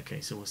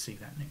 Okay, so we'll see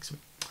that next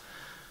week.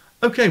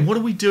 Okay, what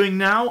are we doing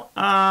now?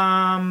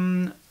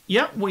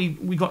 Yeah, we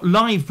got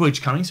live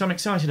bridge coming, so I'm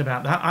excited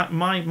about that.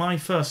 My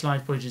first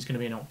live bridge is going to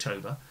be in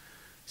October,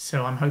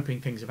 so I'm hoping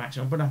things are back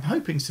on. But I'm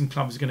hoping some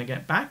clubs are going to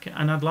get back,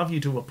 and I'd love you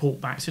to report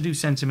back. So do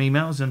send some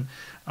emails and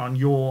on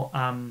your.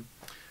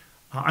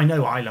 I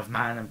know Isle of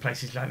Man and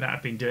places like that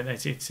have been doing it.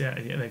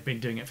 They've been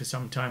doing it for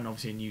some time, and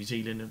obviously in New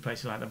Zealand and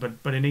places like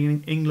that. But in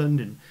England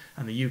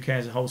and the UK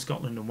as a whole,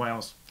 Scotland and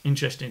Wales.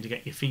 Interesting to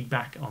get your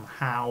feedback on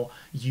how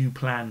you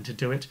plan to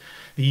do it.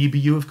 The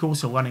EBU, of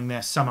course, are running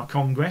their summer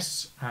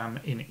congress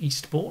in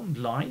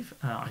Eastbourne live.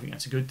 I think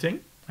that's a good thing,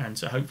 and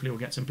so hopefully we'll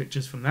get some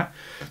pictures from that.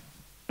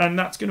 And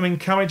that's going to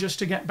encourage us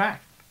to get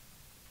back.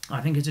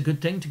 I think it's a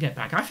good thing to get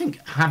back. I think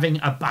having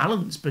a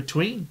balance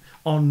between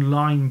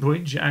online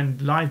bridge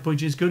and live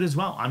bridge is good as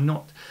well. I'm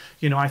not,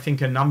 I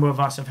think a number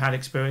of us have had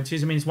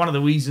experiences. I mean, it's one of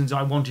the reasons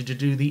I wanted to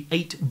do the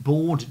 8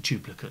 board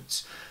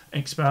duplicates.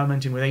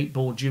 Experimenting with 8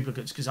 board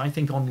duplicates, because I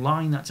think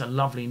online that's a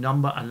lovely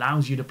number,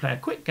 allows you to play a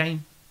quick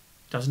game,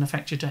 doesn't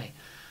affect your day,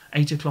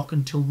 8 o'clock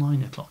until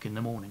 9 o'clock in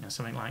the morning or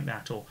something like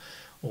that, or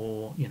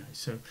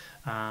so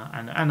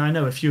and I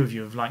know a few of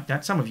you have liked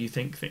that. Some of you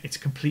think that it's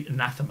complete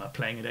anathema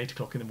playing at 8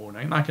 o'clock in the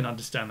morning, and I can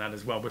understand that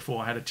as well.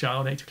 Before I had a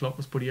child, 8 o'clock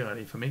was pretty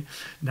early for me.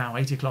 Now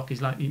 8 o'clock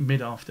is like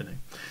mid-afternoon.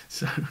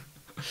 So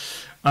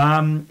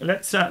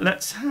let's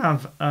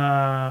have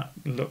a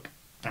look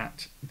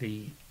at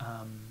the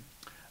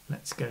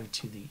let's go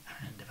to the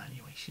hand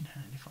evaluation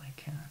hand if I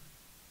can.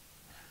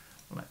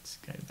 Let's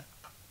go there.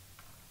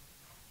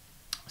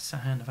 So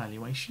hand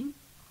evaluation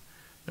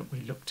that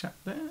we looked at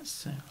there.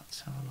 So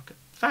let's have a look at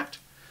that.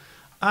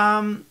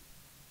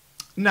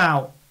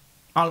 Now,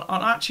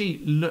 I'll actually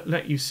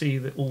let you see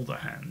all the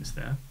hands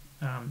there.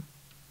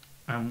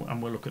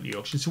 And we'll look at the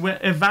auction. So we're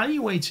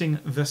evaluating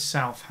the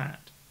south hand.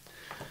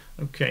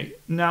 Okay,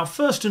 now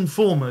first and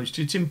foremost,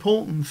 it's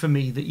important for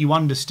me that you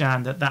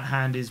understand that that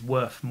hand is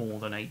worth more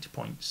than 8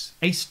 points.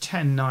 Ace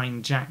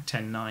 10-9, Jack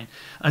 10-9,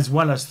 as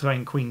well as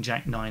throwing Queen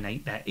Jack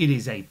 9-8 there. It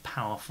is a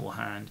powerful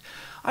hand.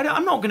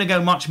 I'm not going to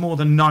go much more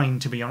than 9,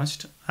 to be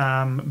honest,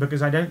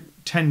 because I don't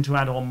tend to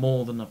add on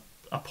more than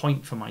a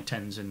point for my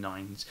 10s and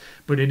 9s,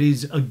 but it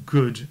is a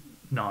good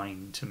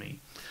 9 to me.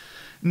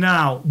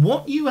 Now,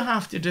 what you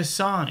have to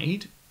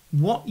decide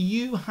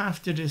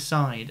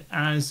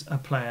as a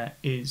player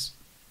is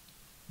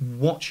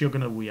what you're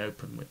going to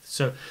reopen with.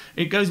 So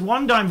it goes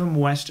 1 dime from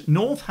west.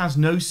 North has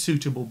no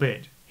suitable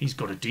bid. He's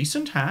got a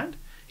decent hand.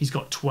 He's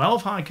got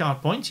 12 high card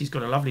points. He's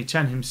got a lovely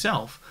 10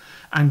 himself.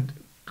 And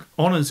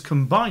honours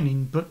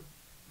combining, but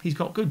he's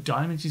got good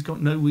diamonds. He's got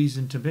no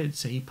reason to bid,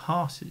 so he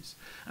passes.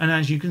 And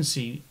as you can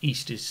see,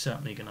 East is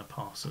certainly going to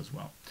pass as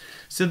well.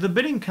 So the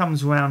bidding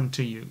comes round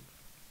to you.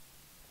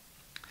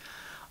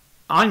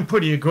 I'm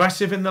pretty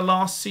aggressive in the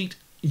last seat.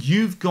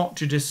 You've got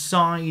to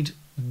decide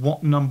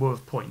what number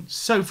of points.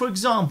 So, for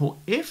example,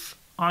 if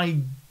I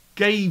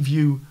gave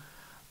you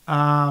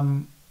 8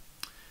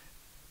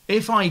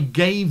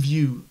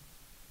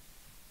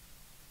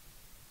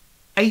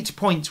 8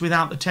 points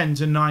without the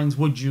 10s and 9s,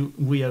 would you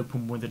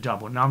reopen with a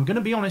double? Now, I'm going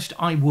to be honest,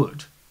 I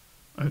would.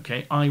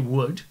 Okay, I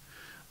would.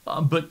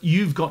 But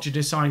you've got to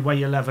decide where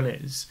your level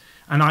is.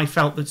 And I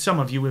felt that some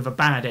of you with a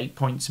bad 8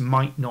 points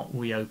might not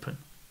reopen.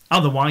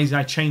 Otherwise,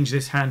 I change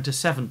this hand to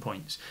 7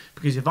 points.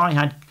 Because if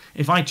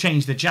I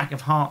changed the Jack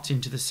of Hearts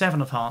into the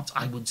 7 of Hearts,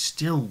 I would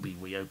still be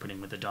reopening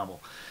with a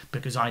double.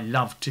 Because I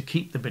love to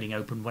keep the bidding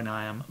open when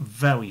I am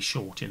very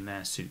short in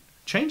their suit.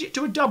 Change it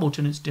to a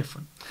doubleton, it's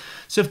different.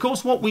 So, of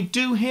course, what we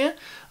do here,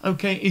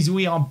 okay, is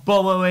we are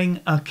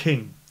borrowing a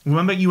king.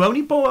 Remember, you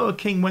only borrow a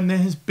king when there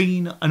has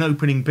been an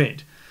opening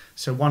bid.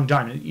 So 1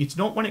 diamond. It's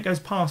not when it goes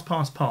pass,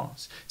 pass,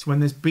 pass. It's when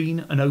there's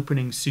been an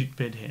opening suit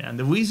bid here. And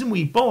the reason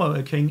we borrow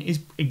a king is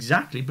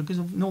exactly because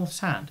of North's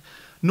hand.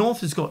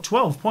 North has got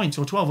 12 points,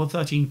 or 12 or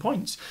 13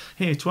 points.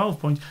 Here, 12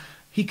 points.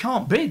 He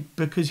can't bid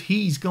because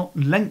he's got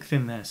length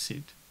in their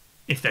suit.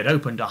 If they'd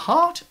opened a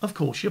heart, of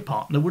course, your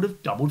partner would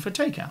have doubled for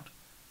takeout.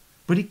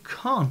 But he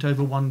can't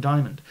over 1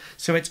 diamond.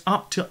 So it's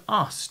up to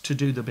us to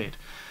do the bid.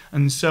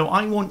 And so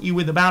I want you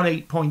with about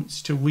 8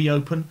 points to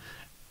reopen.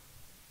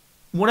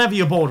 Whatever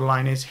your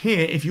borderline is,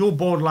 here, if your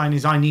borderline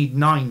is I need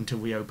 9 to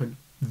reopen,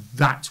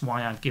 that's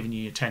why I've given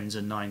you your 10s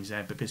and 9s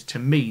there, because to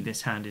me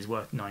this hand is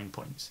worth 9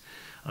 points.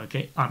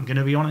 Okay, I'm going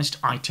to be honest,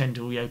 I tend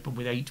to reopen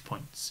with 8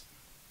 points.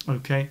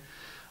 Okay,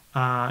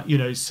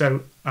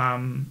 so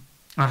I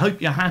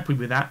hope you're happy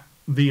with that.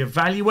 The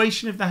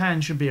evaluation of the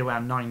hand should be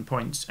around 9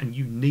 points, and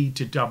you need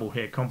to double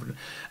here confident.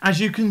 As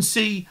you can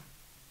see,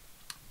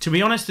 to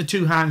be honest, the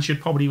 2 hands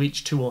should probably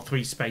reach 2 or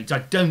 3 spades. I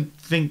don't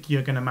think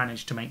you're going to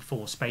manage to make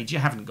 4 spades. You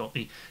haven't got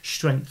the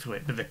strength for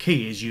it. But the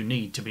key is you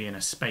need to be in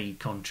a spade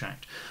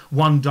contract.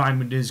 1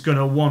 diamond is going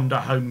to wander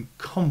home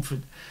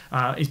confident.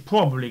 Is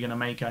probably going to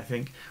make, I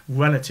think,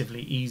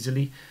 relatively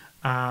easily.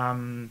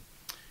 They've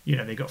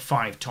got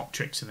 5 top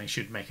tricks and they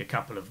should make a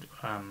couple of,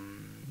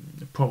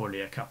 probably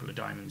a couple of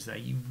diamonds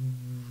there.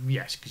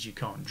 Yes, because you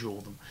can't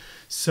draw them.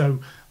 So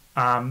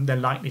they're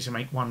likely to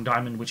make 1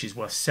 diamond, which is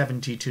worth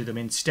 70 to them.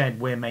 Instead,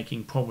 we're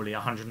making probably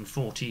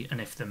 140,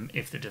 and if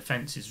the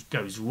defence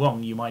goes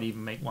wrong, you might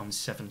even make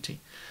 170.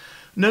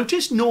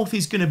 Notice North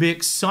is going to be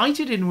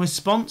excited in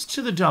response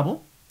to the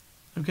double.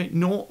 Okay,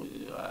 North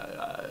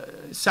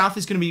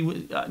is going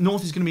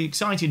to be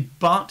excited,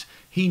 but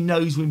he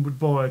knows we would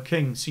borrow a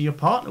king. So your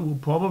partner will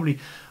probably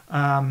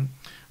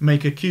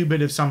make a Q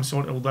bid of some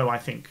sort, although I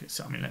think,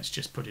 let's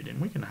just put it in.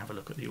 We can have a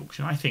look at the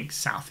auction. I think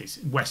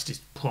West is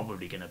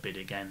probably going to bid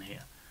again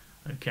here.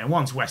 Okay,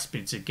 once West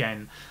bids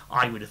again,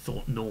 I would have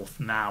thought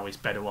North now is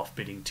better off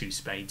bidding 2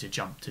 spades, a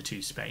jump to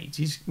 2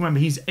 spades. Remember,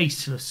 he's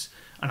aceless,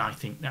 and I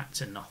think that's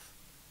enough.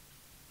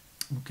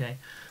 Okay,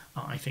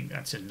 I think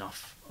that's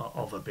enough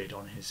of a bid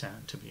on his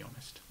hand, to be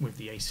honest, with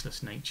the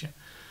aceless nature.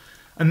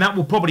 And that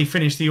will probably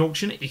finish the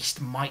auction. East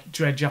might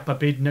dredge up a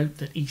bid. Note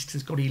that East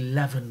has got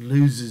 11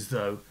 losers,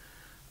 though.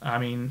 I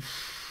mean,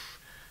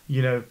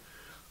 the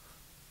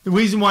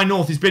reason why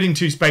North is bidding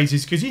 2 spades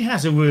is because he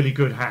has a really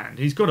good hand.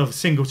 He's got a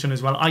singleton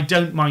as well. I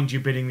don't mind you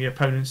bidding the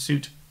opponent's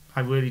suit. I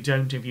really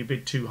don't. If you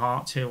bid 2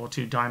 hearts here or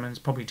 2 diamonds,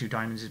 probably 2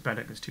 diamonds is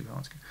better because 2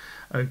 hearts.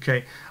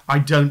 Okay, I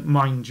don't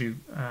mind you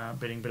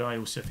bidding, but I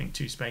also think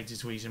 2 spades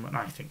is reasonable, and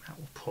I think that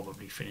will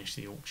probably finish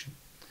the auction.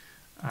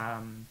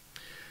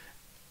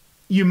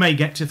 You may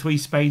get to 3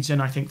 spades,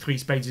 and I think 3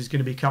 spades is going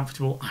to be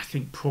comfortable. I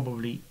think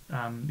probably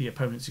the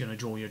opponent's going to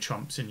draw your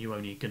trumps, and you're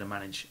only going to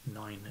manage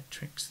 9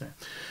 tricks there.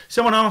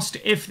 Someone asked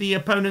if the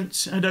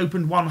opponents had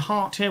opened 1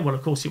 heart here. Well,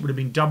 of course, it would have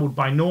been doubled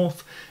by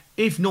North.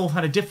 If North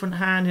had a different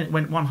hand and it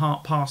went 1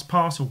 heart, pass,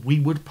 pass, we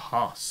would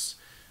pass.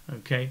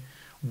 Okay,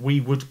 we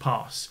would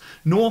pass.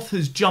 North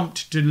has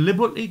jumped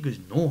deliberately because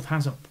North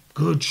has a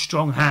good,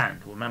 strong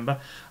hand, remember?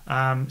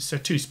 So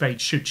 2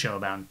 spades should show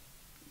about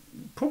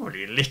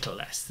probably a little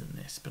less than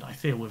this, but I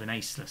feel with an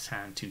aceless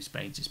hand 2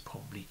 spades is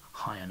probably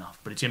high enough.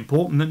 But it's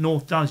important that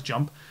North does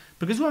jump,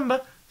 because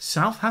remember,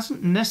 South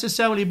hasn't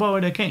necessarily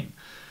borrowed a king,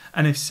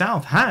 and if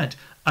South had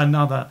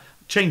another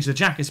change the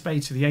Jack of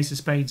spades to the ace of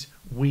spades,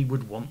 we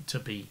would want to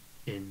be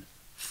in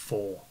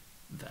 4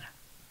 there.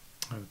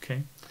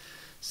 Okay,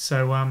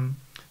 so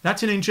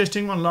that's an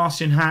interesting one,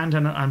 last in hand,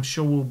 and I'm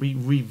sure we'll be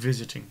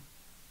revisiting.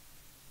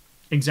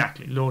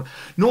 Exactly, Lord.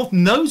 North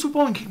knows we're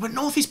borrowing king, but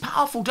North is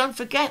powerful. Don't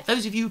forget,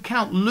 those of you who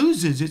count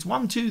losers, it's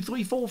 1, 2,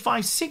 3, 4,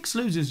 5, 6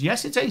 losers.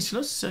 Yes, it's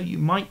aceless, so you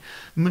might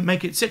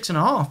make it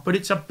 6.5, but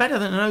it's better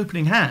than an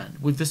opening hand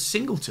with the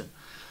singleton.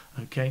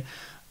 Okay,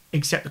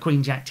 except the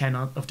Queen, Jack, 10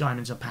 of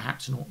diamonds are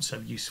perhaps not so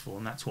useful,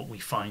 and that's what we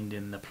find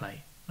in the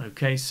play.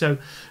 Okay, so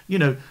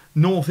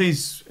North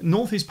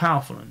is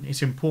powerful, and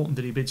it's important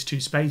that he bids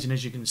 2 spades, and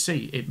as you can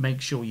see, it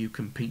makes sure you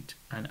compete,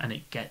 and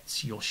it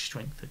gets your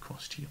strength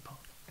across to your partner.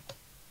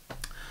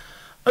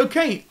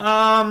 Okay,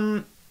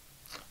 I've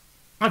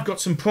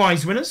got some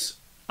prize winners.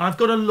 I've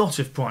got a lot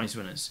of prize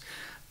winners.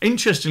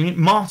 Interestingly,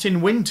 Martin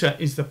Winter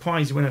is the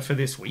prize winner for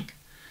this week.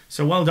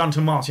 So well done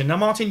to Martin. Now,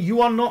 Martin,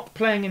 you are not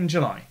playing in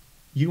July.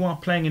 You are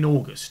playing in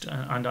August,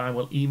 and I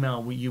will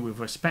email you with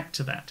respect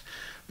to that.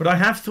 But I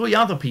have 3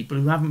 other people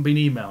who haven't been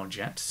emailed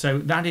yet. So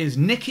that is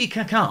Nikki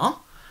Kakar,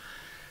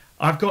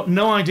 I've got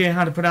no idea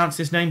how to pronounce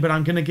this name, but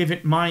I'm going to give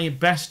it my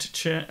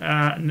best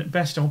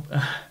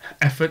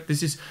effort.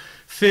 This is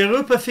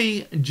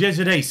Thirupathy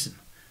Jesudason.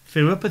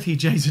 Thirupathy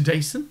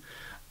Jesudason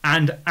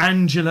and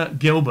Angela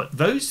Gilbert.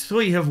 Those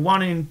three have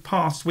won in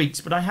past weeks,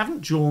 but I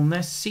haven't drawn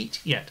their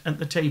seat yet at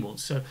the table.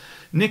 So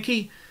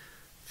Nikki,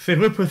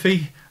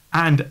 Thirupathy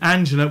and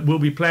Angela will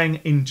be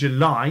playing in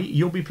July.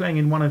 You'll be playing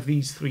in one of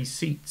these three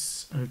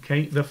seats.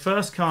 Okay, the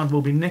first card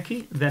will be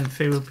Nikki, then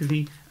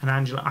Thirupathy and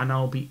Angela, and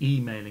I'll be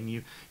emailing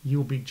you.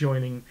 You'll be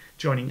joining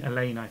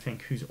Elaine, I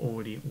think, who's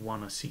already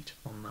won a seat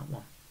on that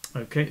one.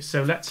 Okay,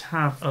 so let's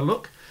have a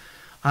look.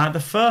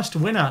 The first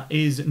winner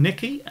is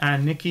Nikki,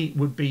 and Nikki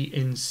would be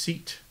in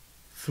seat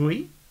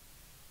 3,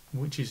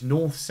 which is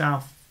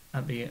north-south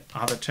at the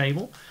other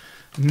table.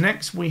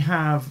 Next we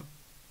have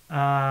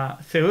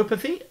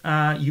Thirupathy.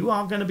 You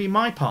are going to be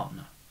my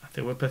partner,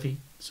 Thirupathy,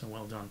 so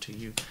well done to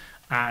you.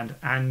 And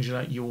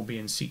Angela, you will be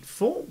in seat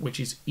 4, which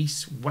is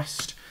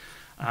east-west,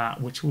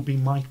 which will be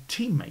my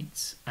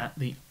teammates at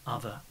the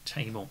other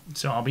table.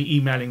 So I'll be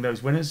emailing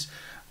those winners.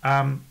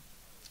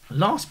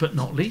 Last but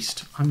not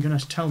least, I'm going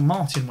to tell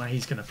Martin where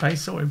he's going to play.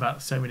 Sorry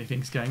about so many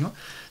things going on.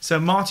 So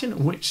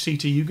Martin, which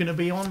seat are you going to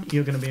be on?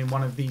 You're going to be in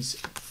one of these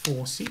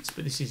 4 seats,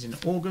 but this is in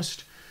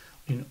August.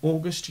 In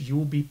August,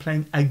 you'll be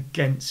playing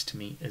against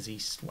me as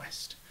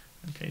east-west.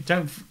 Okay,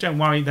 don't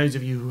worry, those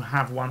of you who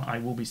have won, I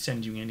will be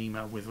sending you an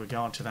email with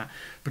regard to that.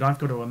 But I've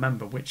got to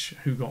remember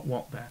who got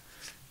what there.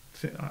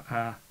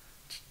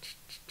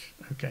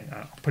 Okay,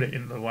 I'll put it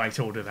in the right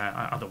order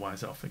there,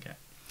 otherwise I'll forget.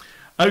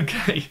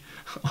 Okay,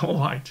 all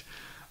right.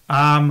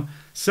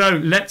 So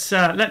let's.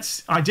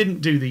 I didn't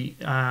do the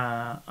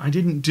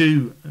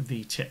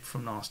tip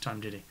from last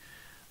time, did he?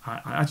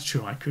 That's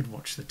true. I could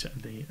watch the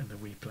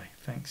replay.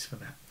 Thanks for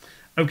that.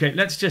 Okay,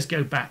 let's just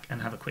go back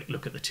and have a quick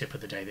look at the tip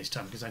of the day this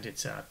time, because I did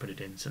say I'd put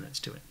it in, so let's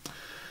do it.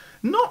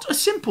 Not a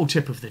simple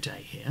tip of the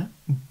day here,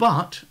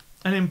 but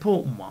an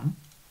important one.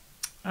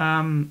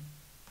 And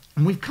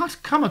we've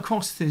come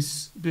across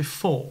this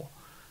before,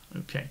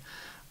 okay,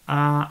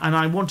 and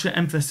I want to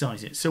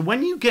emphasize it. So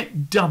when you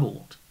get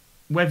doubled,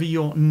 whether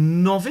you're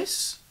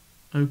novice,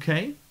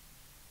 okay,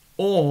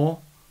 or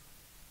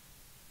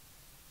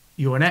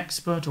you're an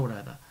expert or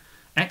whatever.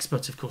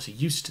 Experts, of course, are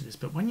used to this,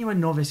 but when you're a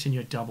novice and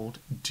you're doubled,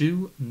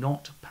 do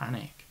not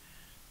panic.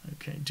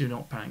 Okay, do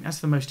not panic. That's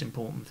the most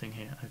important thing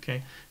here,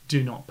 okay?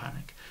 Do not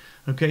panic.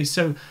 Okay,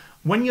 so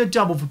when you're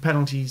doubled for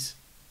penalties,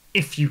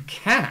 if you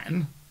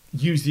can,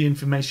 use the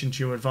information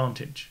to your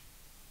advantage.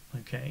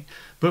 Okay,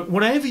 but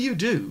whatever you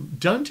do,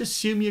 don't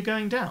assume you're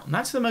going down.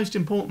 That's the most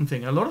important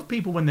thing. A lot of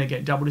people, when they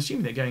get doubled,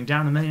 assume they're going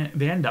down, and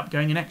they end up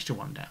going an extra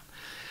one down.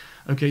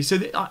 Okay, so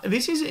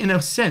this is, in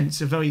a sense,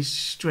 a very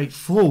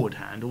straightforward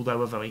hand,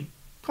 although a very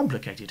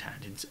complicated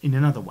hand in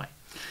another way.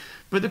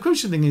 But the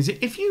crucial thing is,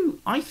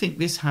 I think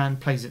this hand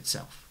plays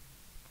itself.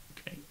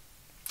 Okay,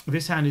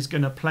 this hand is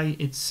going to play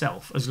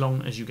itself as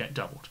long as you get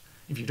doubled.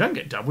 If you don't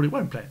get doubled, it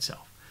won't play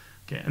itself.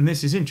 Okay, and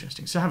this is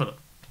interesting. So have a look.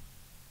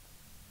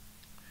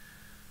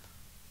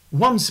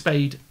 1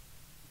 spade,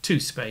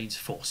 2 spades,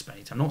 4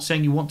 spades. I'm not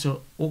saying you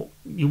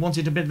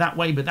wanted to bid that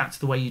way, but that's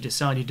the way you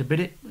decided to bid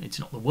it. It's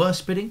not the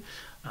worst bidding.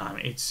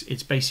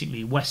 It's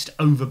basically west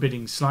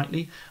overbidding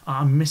slightly.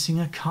 I'm missing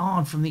a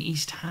card from the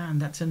east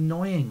hand. That's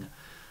annoying.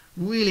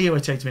 Really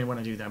irritates me when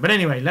I do that. But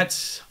anyway,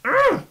 let's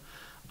throw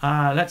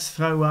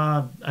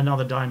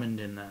another diamond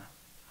in there.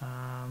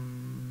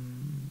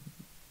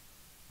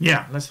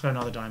 Yeah, let's throw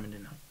another diamond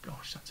in there.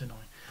 Gosh, that's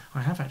annoying.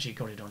 I have actually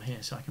got it on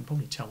here, so I can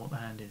probably tell what the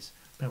hand is.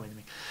 Bear with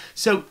me.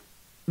 So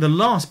the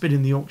last bid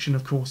in the auction,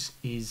 of course,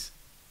 is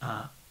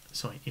a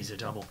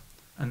double,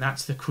 and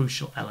that's the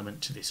crucial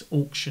element to this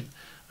auction.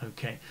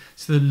 Okay,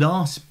 so the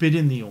last bid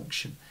in the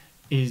auction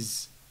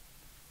is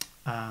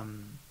a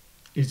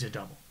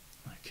double.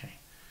 Okay,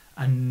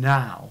 and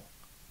now,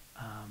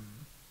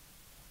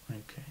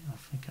 okay, I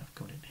think I've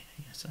got it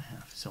here. Yes, I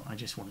have. So I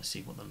just want to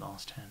see what the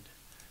last hand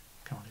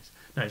card is.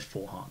 No, it's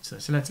 4 hearts there.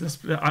 So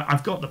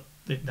I've got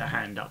the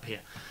hand up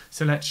here.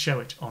 So let's show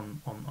it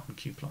on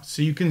Q+.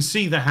 So you can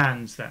see the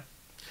hands there.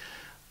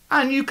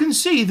 And you can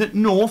see that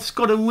North's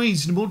got a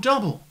reasonable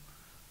double.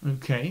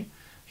 Okay,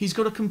 he's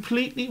got a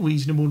completely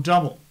reasonable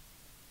double.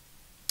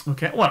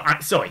 Okay, well,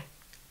 sorry,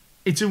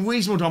 it's a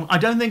reasonable double. I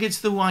don't think it's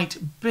the right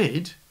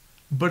bid,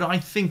 but I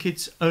think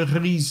it's a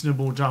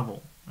reasonable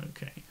double.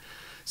 Okay,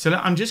 so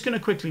I'm just going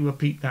to quickly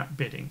repeat that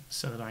bidding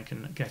so that I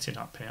can get it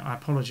up here. I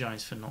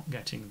apologise for not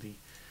getting the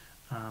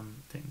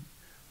thing.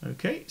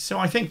 Okay, so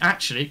I think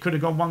actually it could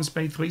have gone 1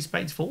 spade, 3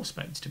 spades, 4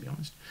 spades, to be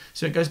honest.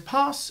 So it goes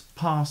pass,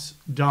 pass,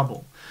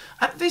 double.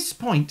 At this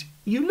point,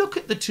 you look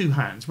at the 2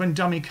 hands when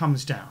dummy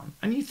comes down,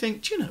 and you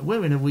think, do you know,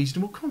 we're in a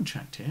reasonable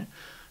contract here.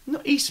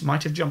 East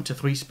might have jumped to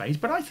 3 spades,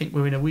 but I think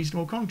we're in a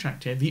reasonable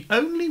contract here. The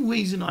only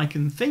reason I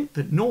can think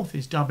that North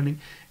is doubling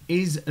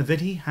is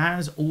that he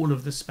has all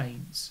of the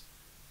spades.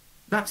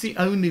 That's the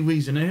only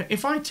reason. And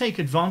if I take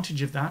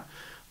advantage of that,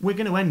 we're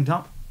going to end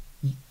up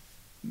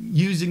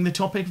using the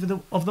topic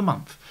of the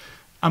month.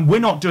 And we're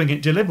not doing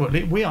it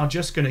deliberately. We are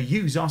just going to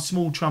use our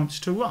small trumps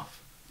to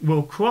ruff.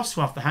 will cross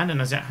ruff the hand,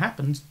 and as it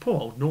happens, poor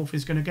old North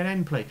is going to get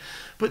end play.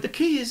 But the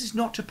key is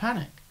not to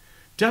panic.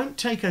 Don't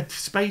take a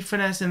spade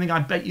finesse and think, I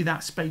bet you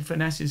that spade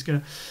finesse is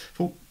going to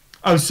fall.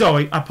 Oh,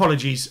 sorry,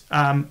 apologies,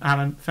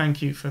 Alan,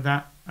 thank you for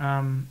that.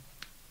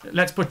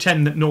 Let's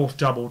pretend that North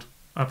doubled.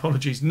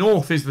 Apologies,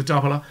 North is the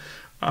doubler.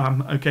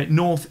 Okay,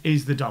 North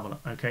is the doubler.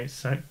 Okay,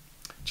 so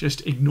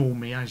just ignore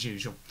me as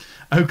usual.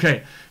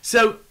 Okay,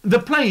 so the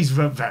plays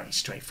were very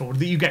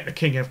straightforward. You get the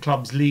king of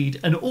clubs lead,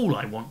 and all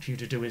I want you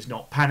to do is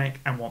not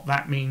panic, and what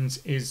that means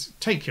is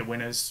take your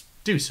winners,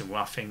 do some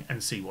roughing,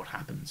 and see what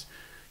happens.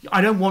 I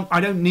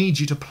don't need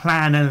you to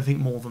plan anything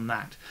more than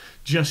that.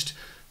 Just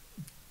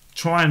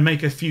try and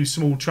make a few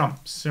small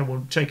trumps. So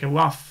we'll take a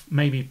ruff,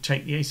 maybe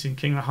take the ace and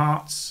king of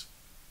hearts.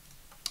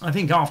 I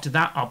think after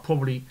that I'll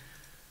probably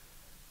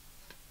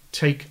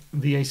take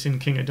the ace and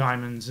king of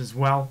diamonds as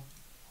well.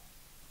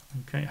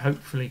 Okay,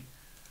 hopefully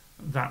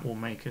that will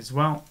make as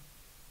well.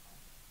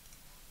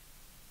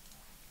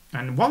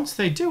 And once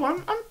they do,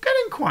 I'm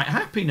getting quite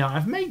happy now.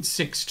 I've made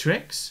 6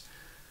 tricks.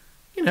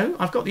 You know,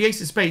 I've got the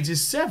ace of spades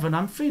is 7.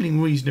 I'm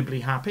feeling reasonably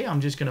happy. I'm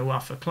just going to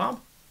ruff a club.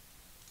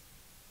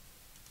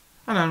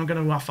 And then I'm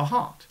going to ruff a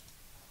heart.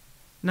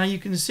 Now you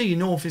can see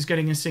North is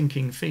getting a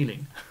sinking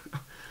feeling.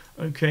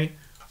 Okay,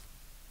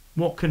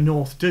 what can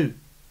North do?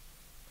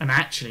 And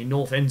actually,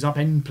 North ends up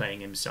end playing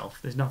himself.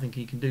 There's nothing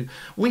he can do.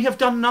 We have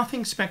done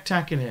nothing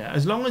spectacular here.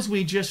 As long as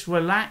we just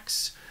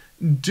relax,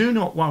 do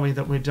not worry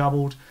that we're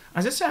doubled.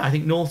 As I say, I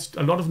think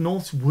a lot of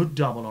Norths would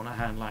double on a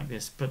hand like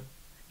this. But,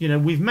 you know,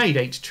 we've made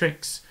 8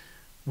 tricks.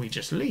 We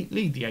just lead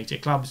the 8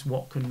 of clubs.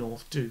 What can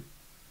North do?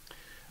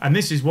 And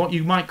this is what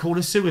you might call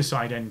a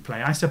suicide end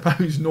play. I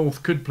suppose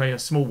North could play a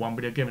small one,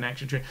 but he'll give an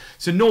extra trick.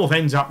 So North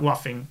ends up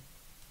ruffing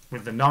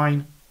with the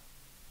 9.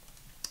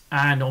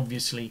 And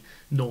obviously,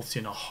 North's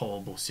in a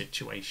horrible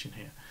situation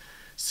here.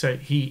 So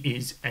he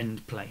is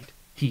end played.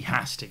 He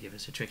has to give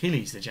us a trick. He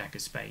leaves the jack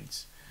of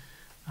spades.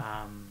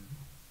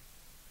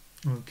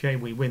 Okay,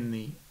 we win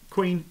the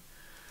queen.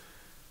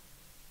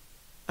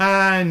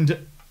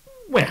 And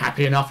we're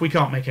happy enough. We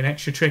can't make an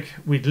extra trick.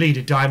 We'd lead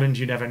a diamond.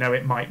 You never know,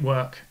 it might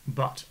work.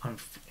 But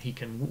he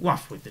can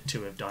ruff with the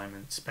 2 of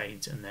diamond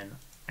spades and then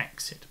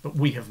exit. But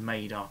we have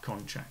made our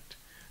contract.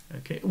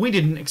 Okay, we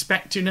didn't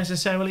expect to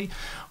necessarily,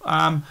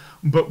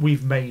 but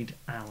we've made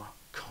our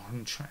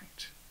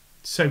contract.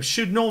 So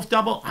should North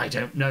double? I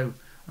don't know.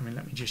 I mean,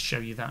 let me just show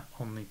you that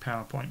on the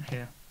PowerPoint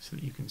here so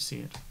that you can see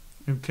it.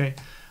 Okay,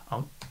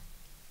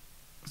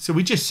 so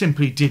we just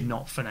simply did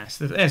not finesse.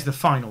 There's the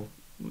final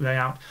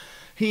layout.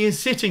 He is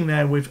sitting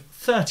there with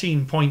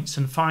 13 points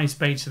and 5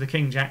 spades to the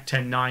king, jack,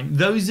 10, 9.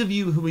 Those of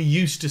you who are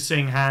used to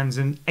seeing hands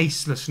and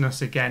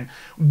acelessness again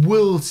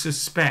will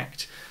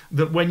suspect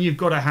that when you've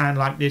got a hand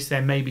like this,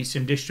 there may be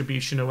some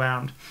distribution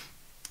around.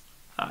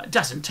 It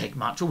doesn't take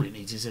much. All it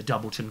needs is a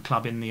doubleton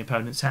club in the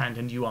opponent's hand,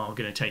 and you are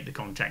going to take the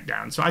contract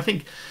down. So I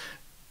think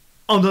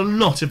on a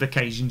lot of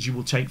occasions, you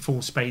will take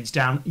 4 spades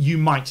down. You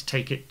might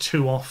take it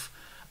 2 off,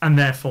 and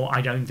therefore I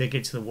don't think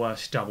it's the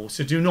worst double.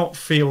 So do not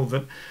feel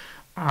that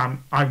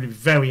I would be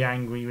very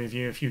angry with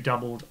you if you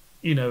doubled.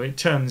 You know, it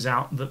turns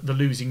out that the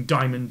losing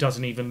diamond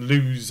doesn't even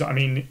lose. I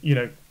mean, you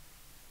know,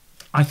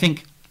 I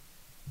think...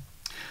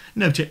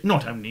 Note,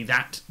 not only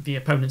that, the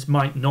opponents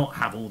might not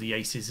have all the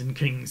aces and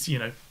kings, you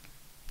know,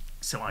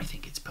 so I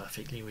think it's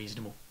perfectly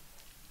reasonable.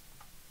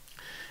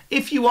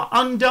 If you are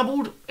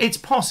undoubled, it's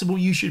possible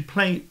you should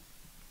play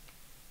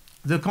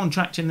the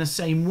contract in the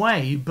same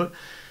way, but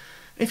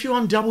if you're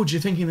undoubled, you're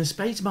thinking the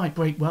spades might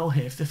break well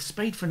here. If the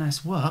spade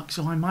finesse works,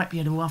 or I might be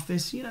able to ruff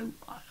this, you know,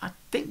 I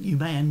think you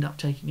may end up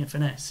taking a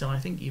finesse, so I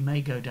think you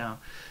may go down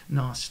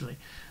nastily.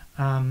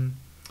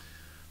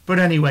 But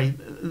anyway,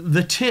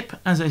 the tip,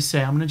 as I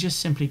say, I'm going to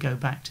just simply go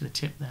back to the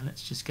tip there.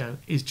 Let's just go,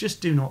 is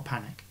just do not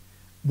panic.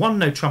 1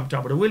 no trump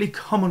doubled, a really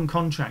common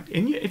contract.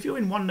 If you're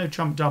in 1 no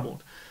trump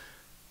doubled,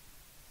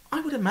 I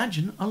would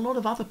imagine a lot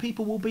of other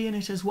people will be in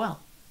it as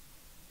well.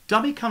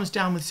 Dummy comes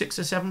down with 6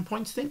 or 7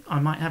 points, think I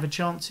might have a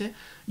chance here.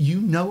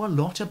 You know a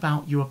lot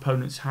about your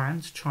opponent's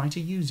hands, try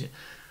to use it.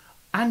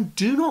 And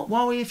do not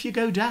worry if you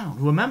go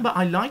down. Remember,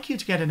 I like you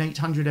to get an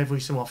 800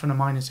 every so often, a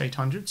minus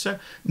 800. So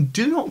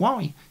do not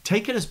worry.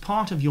 Take it as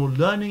part of your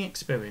learning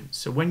experience.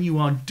 So when you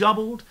are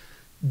doubled,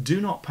 do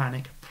not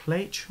panic.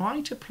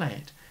 Try to play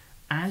it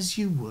as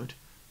you would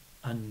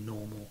a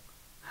normal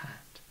hand.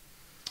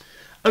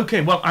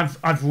 Okay, well,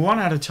 I've run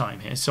out of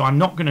time here, so I'm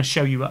not going to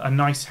show you a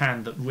nice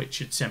hand that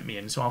Richard sent me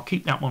in. So I'll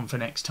keep that one for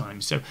next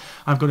time. So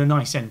I've got a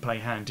nice end play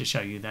hand to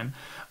show you then.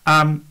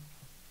 I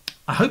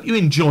hope you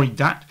enjoyed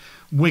that.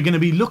 We're going to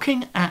be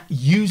looking at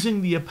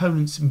using the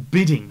opponent's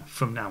bidding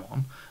from now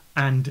on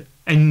and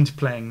end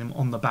playing them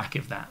on the back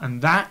of that.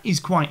 And that is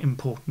quite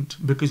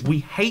important because we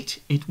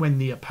hate it when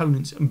the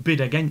opponents bid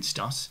against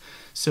us.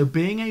 So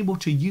being able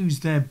to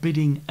use their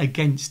bidding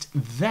against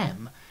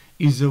them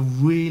is a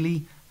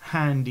really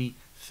handy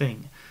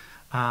thing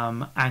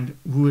and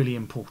really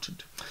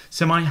important.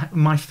 So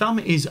my thumb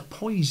is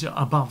poised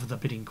above the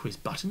bidding quiz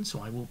button, so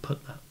I will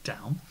put that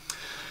down.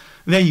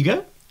 There you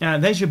go.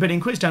 There's your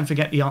bidding quiz. Don't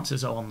forget the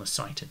answers are on the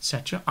site,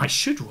 etc. I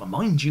should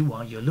remind you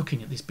while you're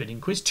looking at this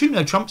bidding quiz, 2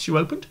 no trumps you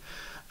opened.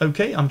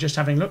 Okay, I'm just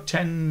having a look.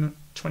 10,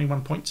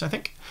 21 points, I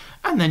think.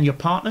 And then your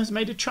partner's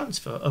made a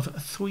transfer of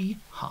 3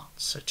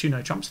 hearts. So 2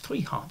 no trumps,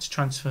 3 hearts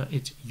transfer.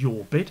 It's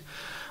your bid.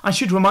 I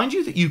should remind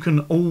you that you can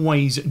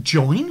always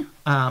join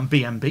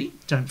BMB.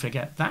 Don't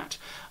forget that.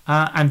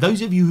 And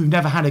those of you who've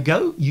never had a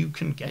go, you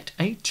can get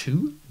a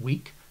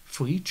 2-week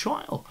free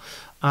trial.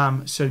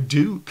 So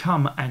do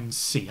come and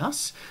see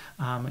us.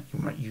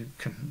 You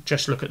can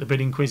just look at the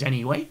bidding quiz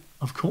anyway,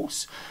 of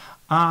course.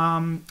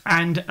 And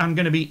I'm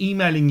going to be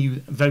emailing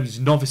you those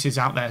novices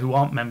out there who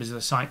aren't members of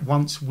the site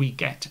once we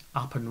get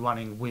up and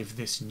running with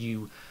this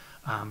new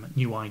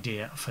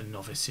idea for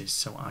novices.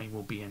 So I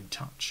will be in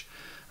touch.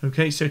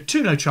 Okay, so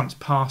 2 no trumps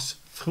pass,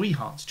 3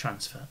 hearts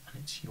transfer,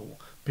 and it's your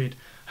bid.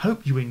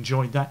 Hope you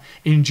enjoyed that.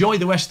 Enjoy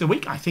the rest of the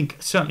week. I think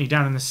certainly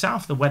down in the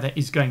south the weather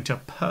is going to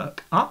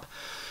perk up.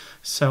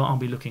 So I'll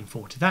be looking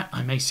forward to that.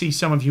 I may see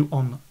some of you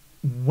on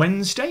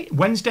Wednesday.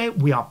 Wednesday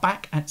we are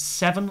back at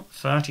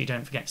 7:30.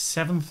 Don't forget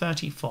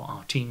 7:30 for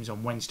our teams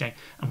on Wednesday,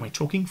 and we're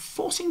talking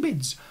forcing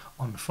bids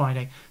on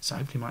Friday. So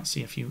hopefully might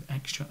see a few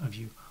extra of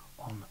you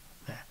on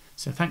there.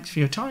 So thanks for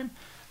your time,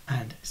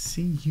 and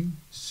see you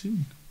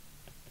soon.